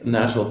 Paley, a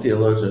natural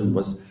theologian,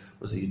 was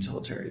a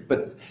utilitarian.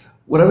 But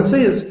what I would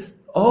say is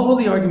all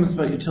the arguments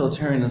about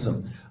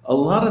utilitarianism, a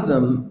lot of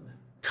them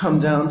come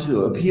down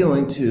to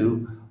appealing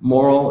to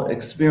moral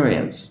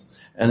experience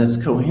and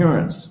its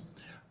coherence.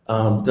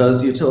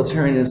 Does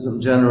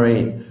utilitarianism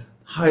generate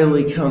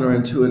highly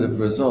counterintuitive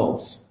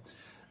results?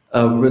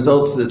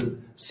 Results that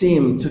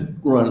seem to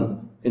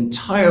run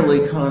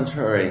entirely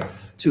contrary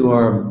to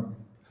our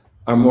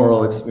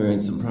moral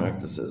experience and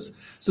practices.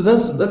 So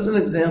that's an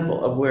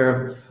example of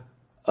where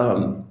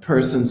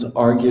persons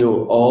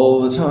argue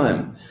all the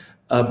time,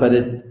 but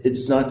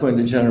it's not going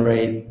to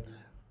generate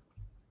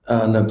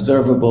an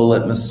observable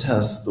litmus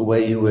test the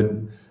way you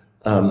would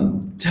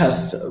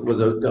test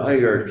with a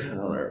Geiger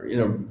counter,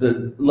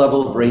 the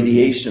level of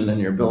radiation in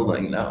your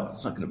building. No,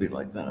 it's not going to be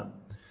like that.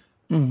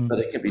 But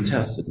it can be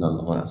tested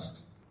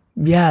nonetheless.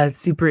 Yeah, it's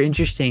super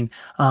interesting.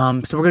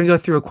 So we're gonna go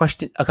through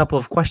a couple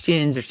of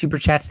questions or super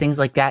chats, things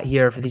like that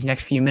here for these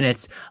next few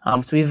minutes.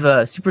 So we have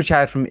a super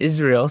chat from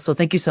Israel. So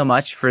thank you so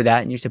much for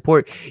that and your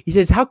support. He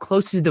says, "How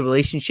close is the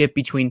relationship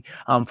between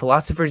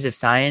philosophers of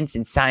science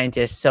and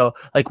scientists? So,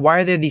 like, why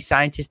are there these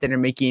scientists that are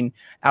making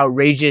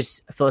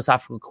outrageous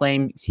philosophical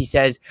claims?" He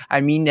says,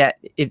 "I mean that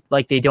if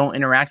like do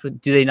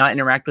they not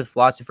interact with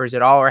philosophers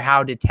at all, or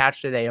how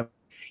detached are they from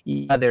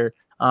each other?"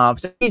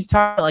 So he's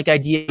talking about, like,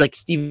 ideas like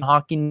Stephen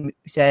Hawking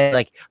said,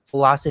 like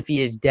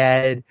philosophy is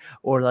dead,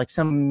 or like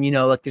some,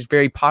 like there's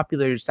very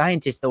popular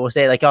scientists that will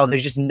say like, oh,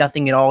 there's just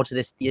nothing at all to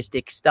this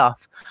theistic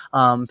stuff.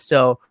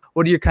 So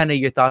what are your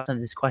thoughts on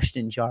this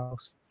question,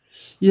 Charles?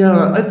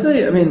 Yeah, I'd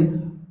say,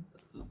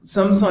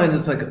 some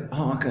scientists like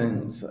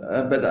Hawkins,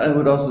 but I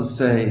would also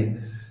say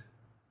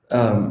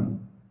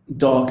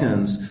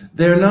Dawkins,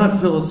 they're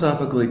not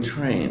philosophically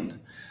trained.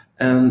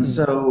 And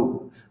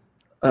so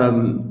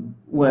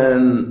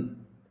when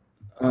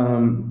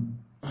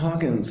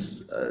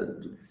Hawkins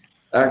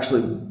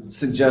actually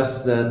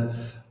suggests that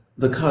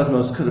the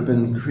cosmos could have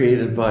been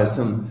created by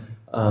some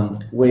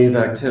wave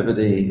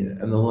activity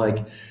and the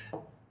like,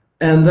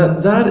 and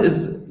that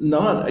is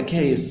not a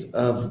case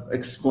of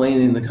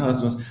explaining the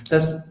cosmos.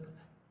 That's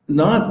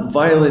not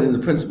violating the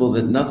principle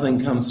that nothing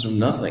comes from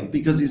nothing,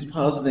 because he's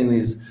positing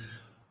these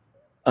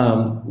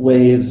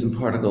waves and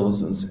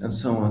particles and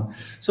so on.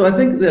 So I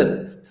think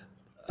that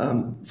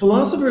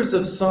philosophers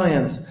of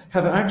science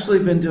have actually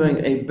been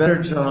doing a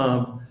better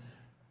job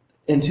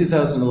in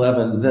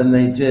 2011 than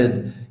they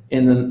did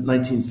in the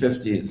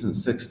 1950s and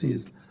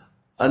 60s.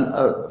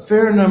 A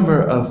fair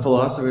number of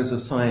philosophers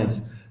of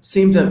science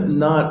seem to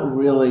not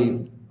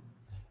really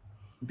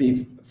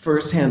be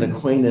firsthand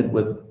acquainted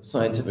with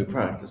scientific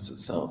practice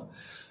itself.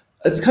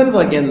 It's kind of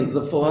like in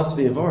the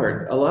philosophy of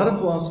art. A lot of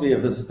philosophy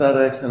of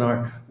aesthetics and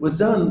art was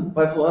done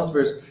by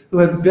philosophers who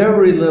had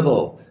very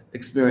little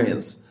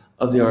experience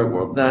of the art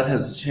world. That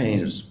has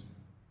changed.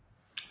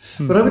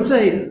 But I would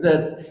say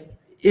that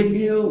if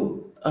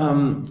you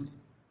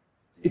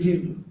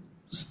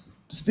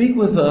speak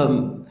with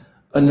a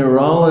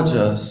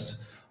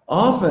neurologist,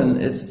 often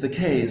it's the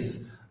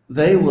case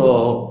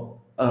they'll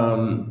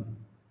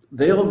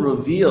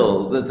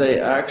reveal that they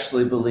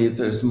actually believe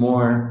there's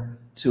more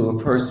to a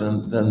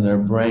person than their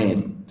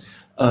brain,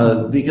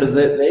 because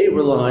they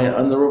rely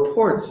on the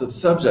reports of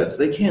subjects.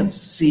 They can't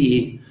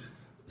see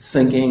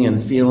thinking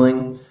and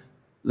feeling.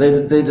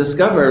 They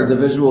discover the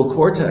visual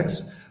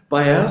cortex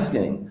by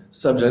asking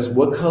subjects,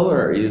 "What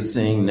color are you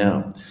seeing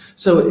now?"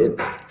 So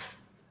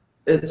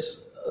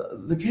it's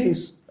the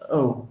case.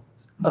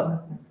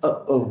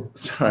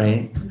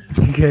 Sorry.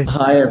 Okay.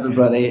 Hi,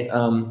 everybody.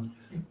 I'm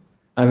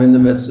in the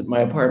midst of my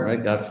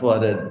apartment got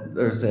flooded.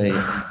 There's a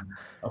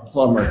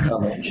plumber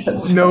coming.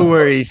 No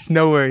worries.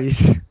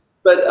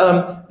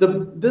 But the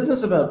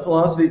business about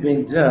philosophy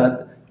being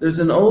dead, there's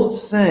an old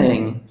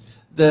saying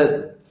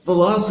that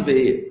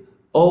philosophy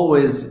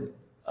always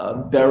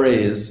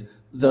buries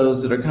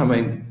those that are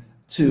coming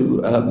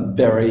to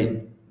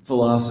bury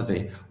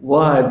philosophy.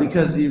 Why?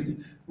 Because you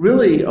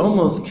really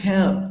almost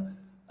can't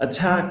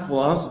attack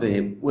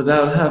philosophy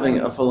without having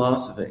a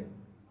philosophy.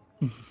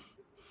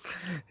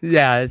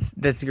 Yeah,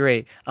 that's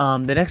great.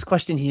 The next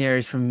question here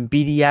is from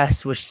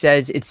BDS, which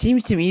says, "It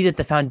seems to me that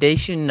the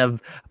foundation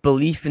of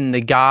belief in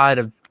the God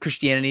of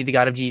Christianity, the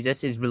God of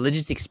Jesus, is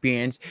religious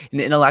experience,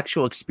 and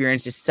intellectual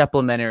experience is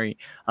supplementary.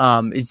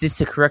 Is this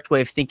the correct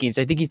way of thinking?"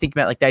 So I think he's thinking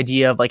about like the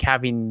idea of like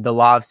having the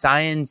law of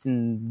science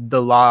and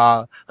the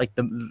law, like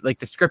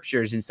the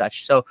scriptures and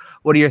such. So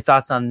what are your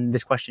thoughts on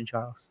this question,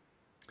 Charles?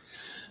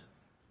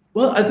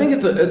 Well, I think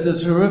it's a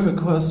terrific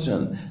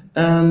question,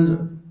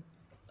 and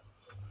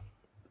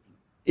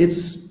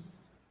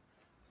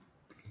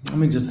Let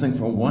me just think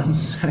for one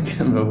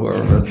second before I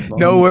No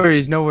respond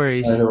worries, no right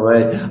worries.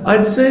 away.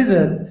 I'd say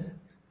that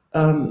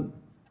um,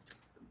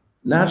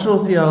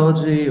 natural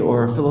theology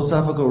or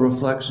philosophical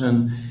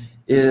reflection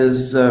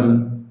is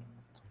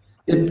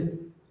it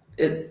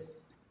it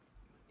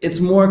it's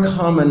more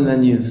common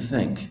than you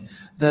think.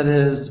 That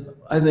is,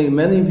 I think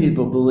many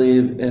people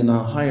believe in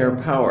a higher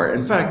power.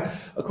 In fact,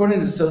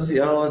 according to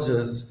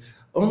sociologists,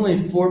 only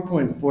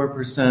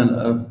 4.4%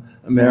 of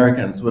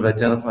Americans would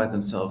identify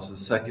themselves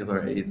as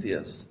secular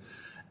atheists.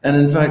 And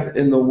in fact,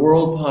 in the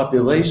world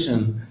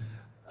population,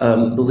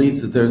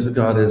 belief that there's a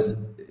God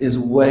is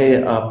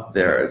way up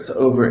there. It's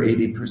over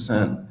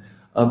 80%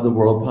 of the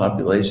world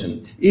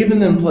population.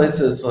 Even in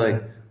places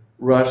like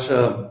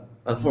Russia,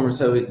 former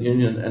Soviet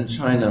Union, and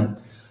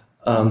China,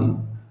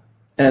 um,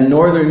 and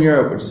Northern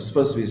Europe, which is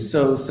supposed to be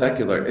so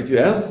secular, if you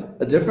ask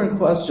a different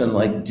question,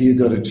 like, do you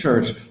go to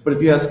church? But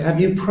if you ask,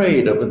 have you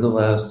prayed over the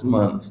last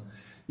month?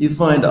 You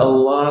find a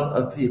lot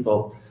of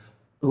people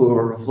who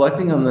are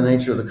reflecting on the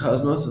nature of the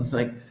cosmos and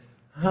think,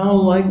 how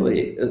likely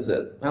is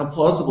it, how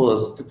plausible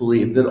is it to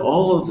believe that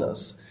all of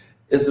this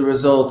is the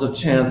result of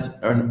chance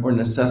or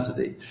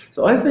necessity?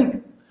 So I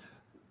think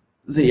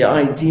the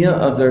idea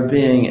of there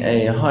being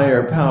a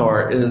higher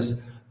power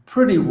is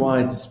pretty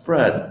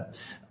widespread.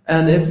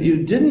 And if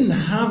you didn't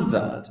have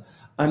that,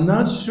 I'm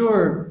not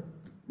sure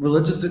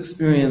religious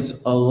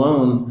experience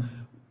alone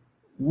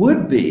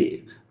would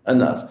be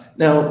enough.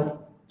 Now,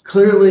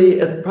 clearly,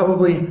 it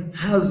probably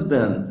has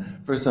been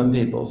for some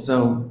people.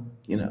 So,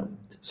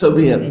 so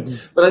be it. Mhm.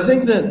 But I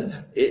think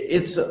that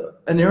it's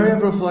an area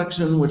of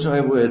reflection which I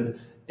would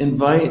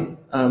invite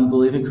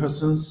believing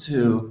Christians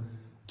to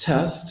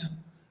test,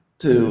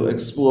 to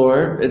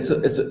explore.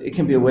 It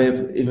can be a way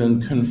of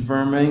even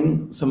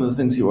confirming some of the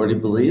things you already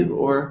believe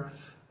or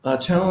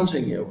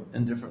challenging you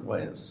in different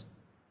ways.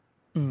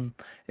 Mm.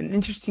 An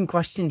interesting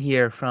question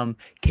here from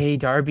Kay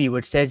Darby,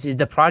 which says, is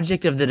the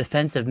project of the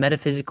defense of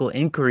metaphysical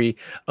inquiry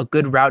a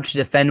good route to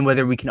defend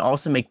whether we can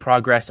also make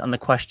progress on the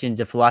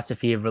questions of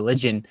philosophy of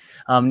religion?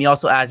 He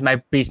also adds, my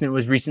basement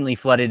was recently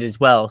flooded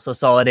as well, so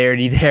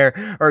solidarity there,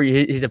 or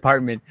his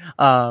apartment.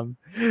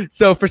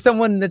 So for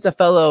someone that's a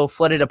fellow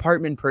flooded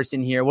apartment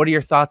person here, what are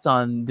your thoughts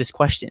on this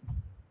question?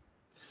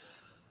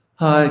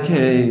 Hi,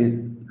 Kay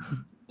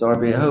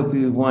Darby. I hope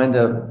you wind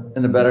up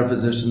in a better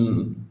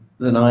position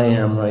than I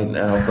am right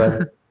now.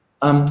 But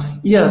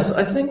yes,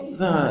 I think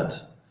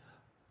that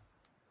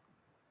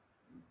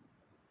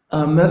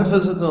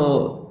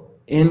metaphysical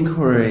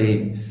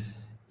inquiry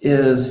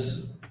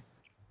is,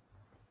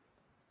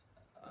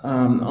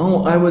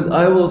 I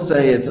will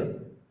say it's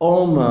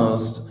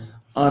almost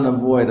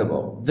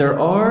unavoidable. There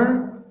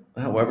are,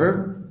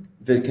 however,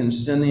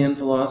 Wittgensteinian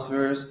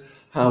philosophers.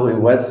 Howie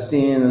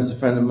Wetstein is a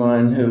friend of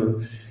mine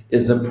who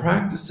is a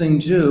practicing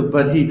Jew,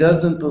 but he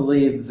doesn't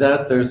believe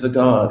that there's a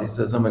God. He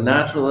says, I'm a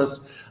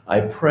naturalist,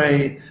 I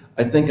pray,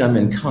 I think I'm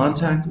in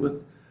contact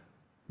with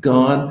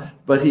God,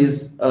 but I think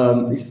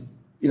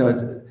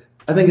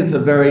it's a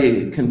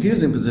very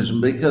confusing position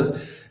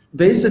because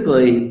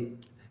basically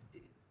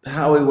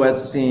Howie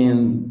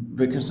Wetstein,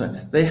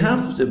 Wittgenstein, they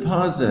have to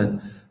posit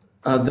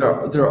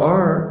there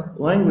are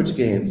language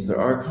games, there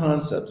are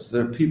concepts,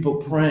 there are people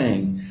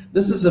praying.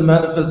 This is a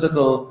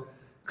metaphysical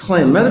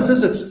claim.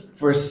 Metaphysics,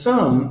 for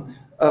some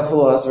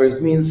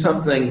philosophers, means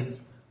something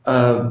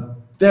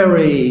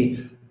very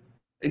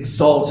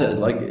exalted.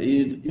 Like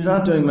you're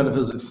not doing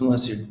metaphysics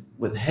unless you're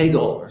with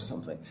Hegel or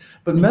something.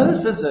 But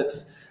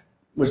metaphysics,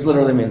 which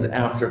literally means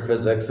after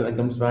physics, and it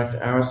comes back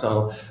to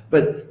Aristotle,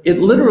 but it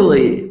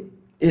literally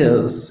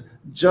is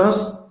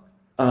just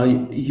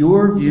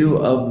your view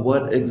of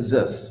what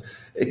exists.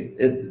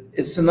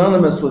 It's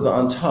synonymous with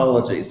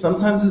ontology.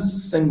 Sometimes it's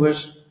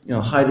distinguished,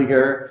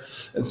 Heidegger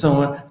and so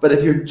on. But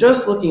if you're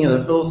just looking at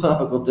a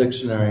philosophical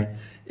dictionary,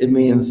 it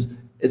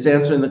means it's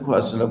answering the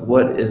question of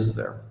what is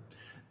there.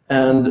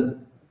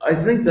 And I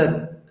think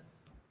that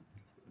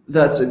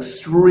that's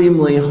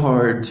extremely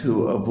hard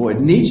to avoid.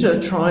 Nietzsche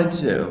tried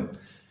to.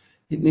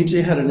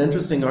 Nietzsche had an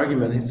interesting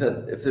argument. He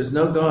said, if there's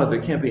no God,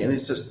 there can't be any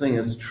such thing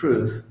as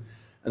truth,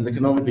 and there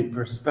can only be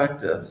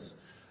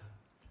perspectives.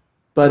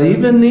 But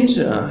even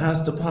Nietzsche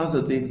has to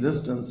posit the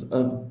existence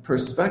of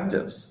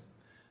perspectives,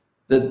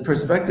 that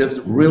perspectives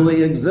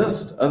really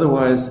exist.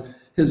 Otherwise,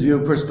 his view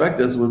of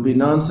perspectives would be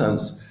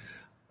nonsense.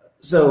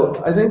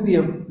 So I think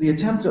the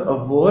attempt to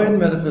avoid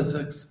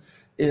metaphysics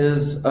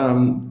is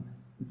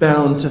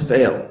bound to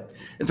fail.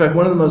 In fact,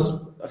 one of the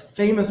most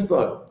famous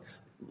books,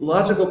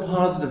 logical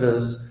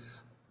positivists,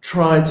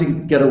 try to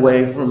get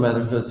away from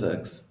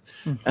metaphysics.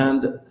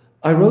 And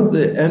I wrote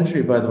the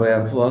entry, by the way,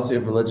 on philosophy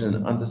of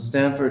religion on the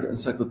Stanford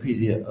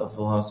Encyclopedia of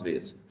Philosophy.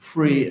 It's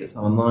free, it's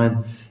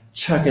online.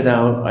 Check it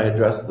out. I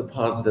address the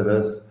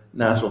positivists,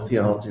 natural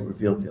theology,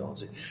 revealed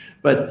theology.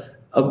 But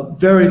a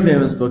very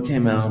famous book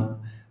came out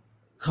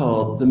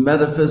called The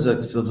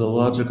Metaphysics of the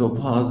Logical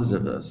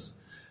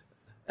Positivists.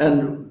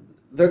 And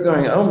they're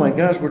going, oh my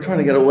gosh, we're trying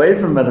to get away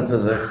from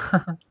metaphysics.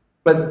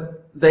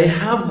 But they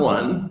have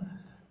one.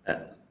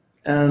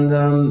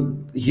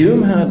 And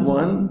Hume had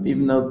one,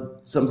 even though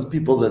some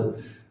people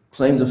that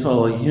claim to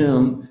follow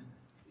Hume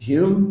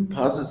Hume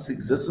posits the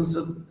existence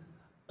of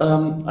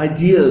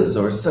ideas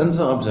or sense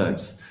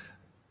objects.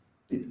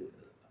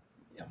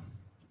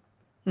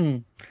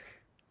 Mm.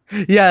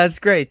 Yeah, that's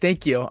great.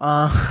 Thank you.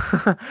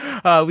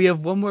 We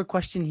have one more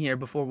question here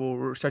before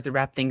we'll start to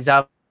wrap things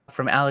up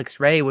from Alex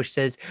Ray, which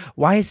says,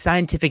 why is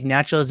scientific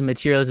naturalism,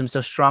 materialism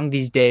so strong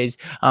these days?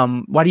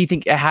 Why do you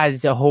think it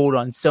has a hold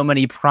on so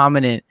many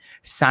prominent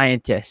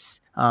scientists?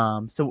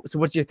 So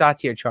what's your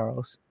thoughts here,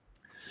 Charles?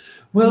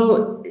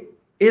 Well,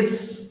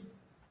 it's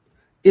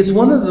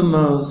one of the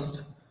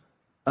most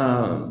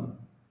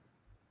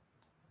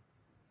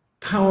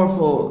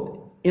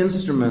powerful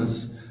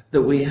instruments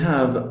that we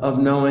have of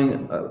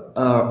knowing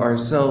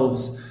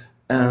ourselves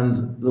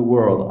and the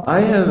world.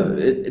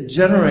 It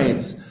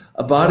generates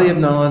a body of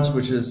knowledge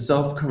which is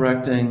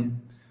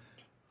self-correcting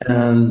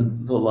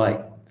and the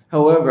like.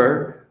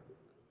 However,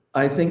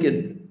 I think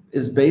it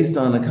is based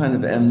on a kind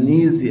of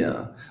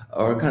amnesia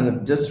or a kind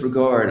of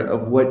disregard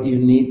of what you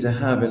need to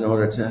have in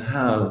order to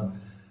have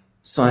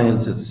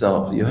science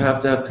itself. You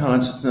have to have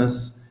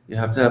consciousness, you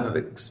have to have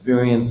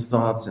experienced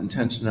thoughts,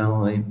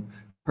 intentionality,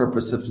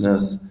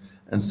 purposiveness,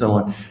 and so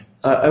on.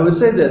 I would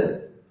say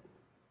that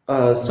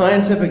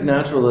scientific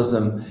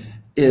naturalism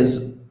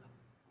is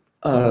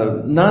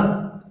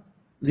not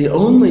the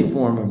only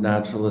form of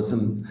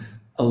naturalism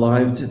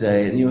alive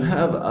today, and you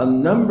have a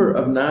number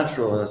of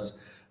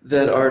naturalists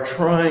that are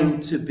trying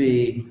to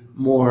be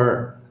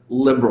more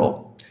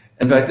liberal.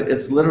 In fact,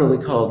 it's literally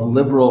called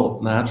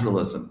liberal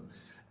naturalism.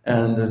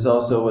 And there's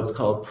also what's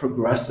called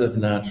progressive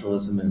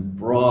naturalism and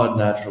broad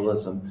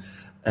naturalism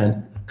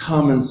and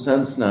common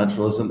sense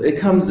naturalism. It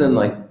comes in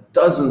like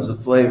dozens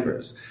of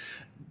flavors.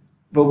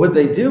 But what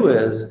they do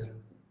is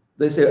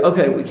they say,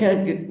 okay, we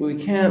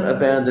can't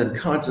abandon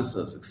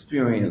consciousness,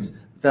 experience,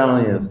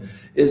 values.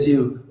 Is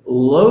you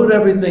load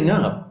everything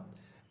up,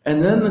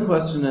 and then the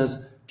question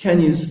is, can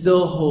you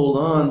still hold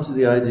on to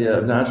the idea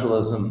of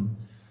naturalism,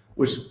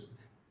 which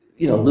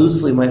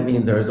loosely might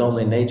mean there is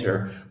only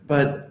nature,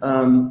 but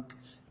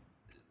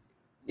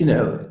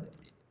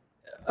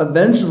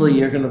eventually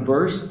you're going to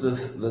burst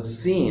the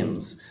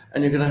seams,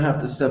 and you're going to have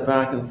to step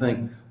back and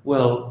think,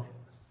 well,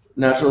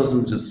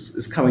 naturalism just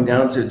is coming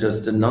down to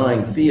just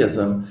denying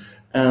theism.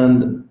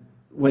 And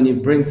when you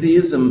bring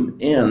theism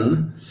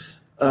in,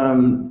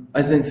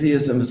 I think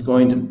theism is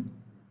going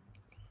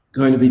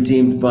to be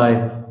deemed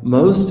by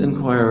most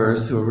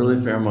inquirers who are really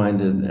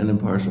fair-minded and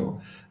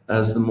impartial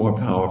as the more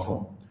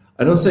powerful.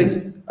 I don't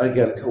say,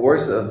 again,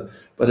 coercive,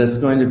 but it's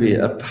going to be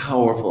a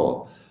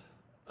powerful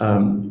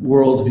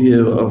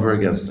worldview over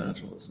against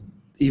naturalism,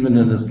 even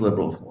in its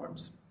liberal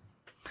forms.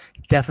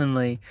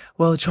 Definitely.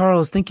 Well,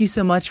 Charles, thank you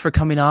so much for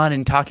coming on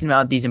and talking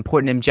about these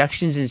important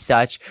objections and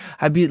such.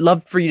 I'd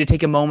love for you to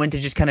take a moment to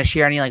just kind of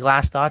share any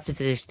last thoughts, if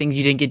there's things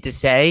you didn't get to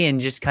say,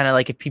 and just kind of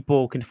if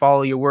people can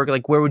follow your work,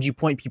 where would you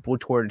point people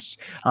towards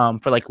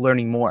for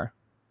learning more?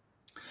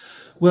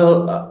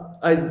 Well,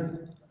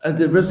 at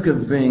the risk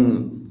of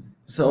being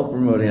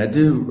self-promoting, I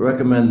do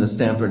recommend the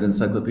Stanford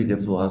Encyclopedia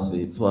of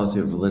Philosophy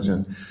of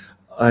Religion.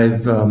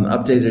 I've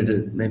updated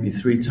it maybe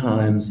 3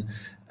 times,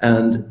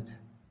 and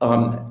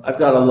I've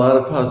got a lot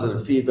of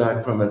positive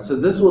feedback from it. So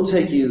this will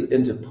take you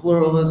into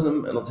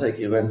pluralism. It'll take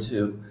you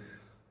into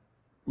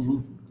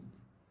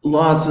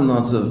lots and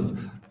lots of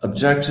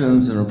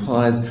objections and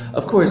replies.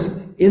 Of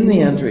course, in the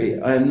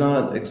entry, I'm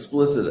not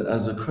explicit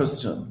as a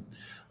Christian.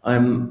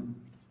 I'm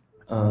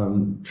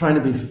trying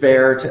to be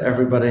fair to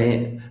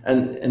everybody,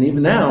 and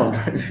even now I'm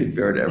trying to be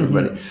fair to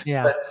everybody. Mm-hmm.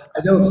 Yeah. But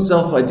I don't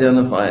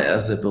self-identify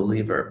as a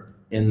believer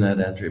in that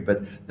entry.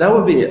 But that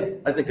would be,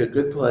 I think, a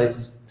good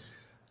place.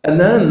 And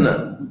then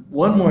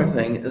one more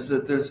thing is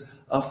that there's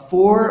a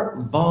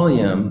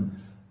 4-volume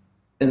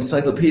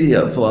encyclopedia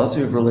of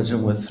philosophy of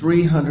religion with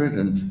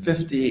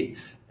 350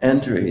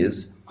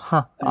 entries.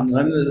 Awesome. And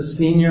I'm the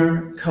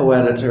senior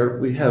co-editor.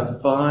 We have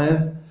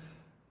 5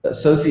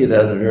 associate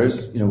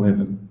editors. We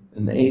have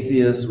an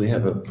atheist, we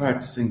have a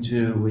practicing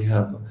Jew, we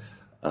have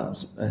a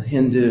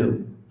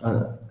Hindu,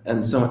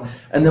 and so on.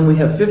 And then we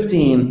have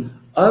 15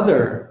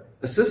 other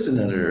assistant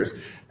editors,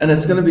 and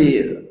it's going to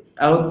be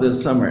out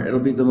this summer. It'll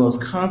be the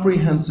most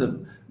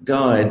comprehensive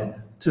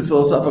guide to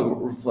philosophical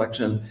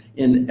reflection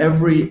in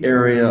every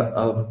area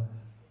of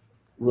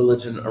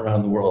religion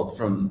around the world,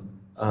 from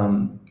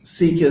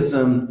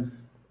Sikhism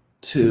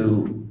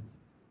to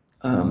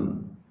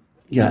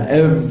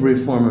every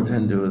form of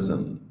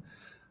Hinduism,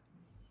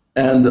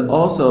 and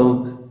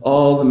also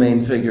all the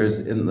main figures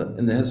in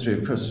the history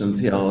of Christian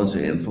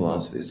theology and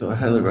philosophy. So I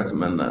highly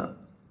recommend that.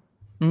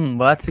 Well,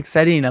 that's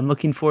exciting. I'm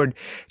looking forward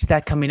to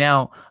that coming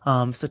out.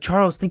 So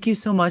Charles, thank you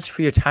so much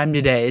for your time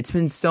today. It's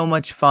been so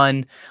much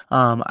fun.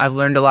 I've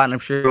learned a lot, and I'm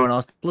sure everyone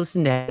else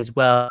listened to it as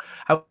well.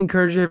 I would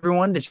encourage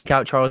everyone to check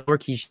out Charles'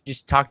 work. He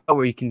just talked about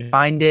where you can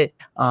find it.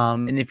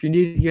 And if you're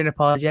new here in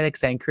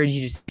apologetics, I encourage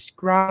you to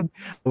subscribe.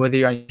 Whether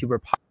you're on YouTube or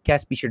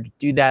podcast, be sure to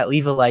do that.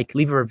 Leave a like,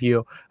 leave a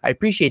review. I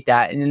appreciate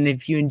that. And then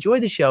if you enjoy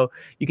the show,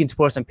 you can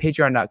support us on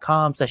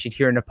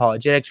patreon.com/adherent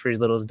apologetics for as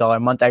little as $1 a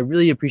month. I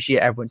really appreciate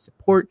everyone's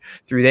support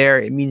through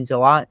there. It means a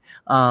lot.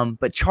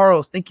 But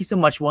Charles, thank you so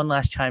much one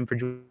last time for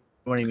joining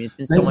joining me. It's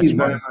been so Thank much you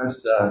very fun. much,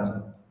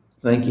 Doug.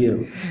 Thank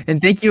you.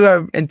 And thank you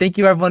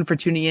everyone for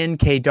tuning in.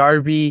 Kay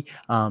Darby,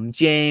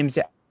 James,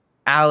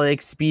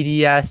 Alex,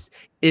 BDS,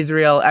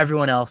 Israel,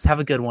 everyone else. Have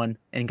a good one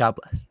and God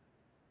bless.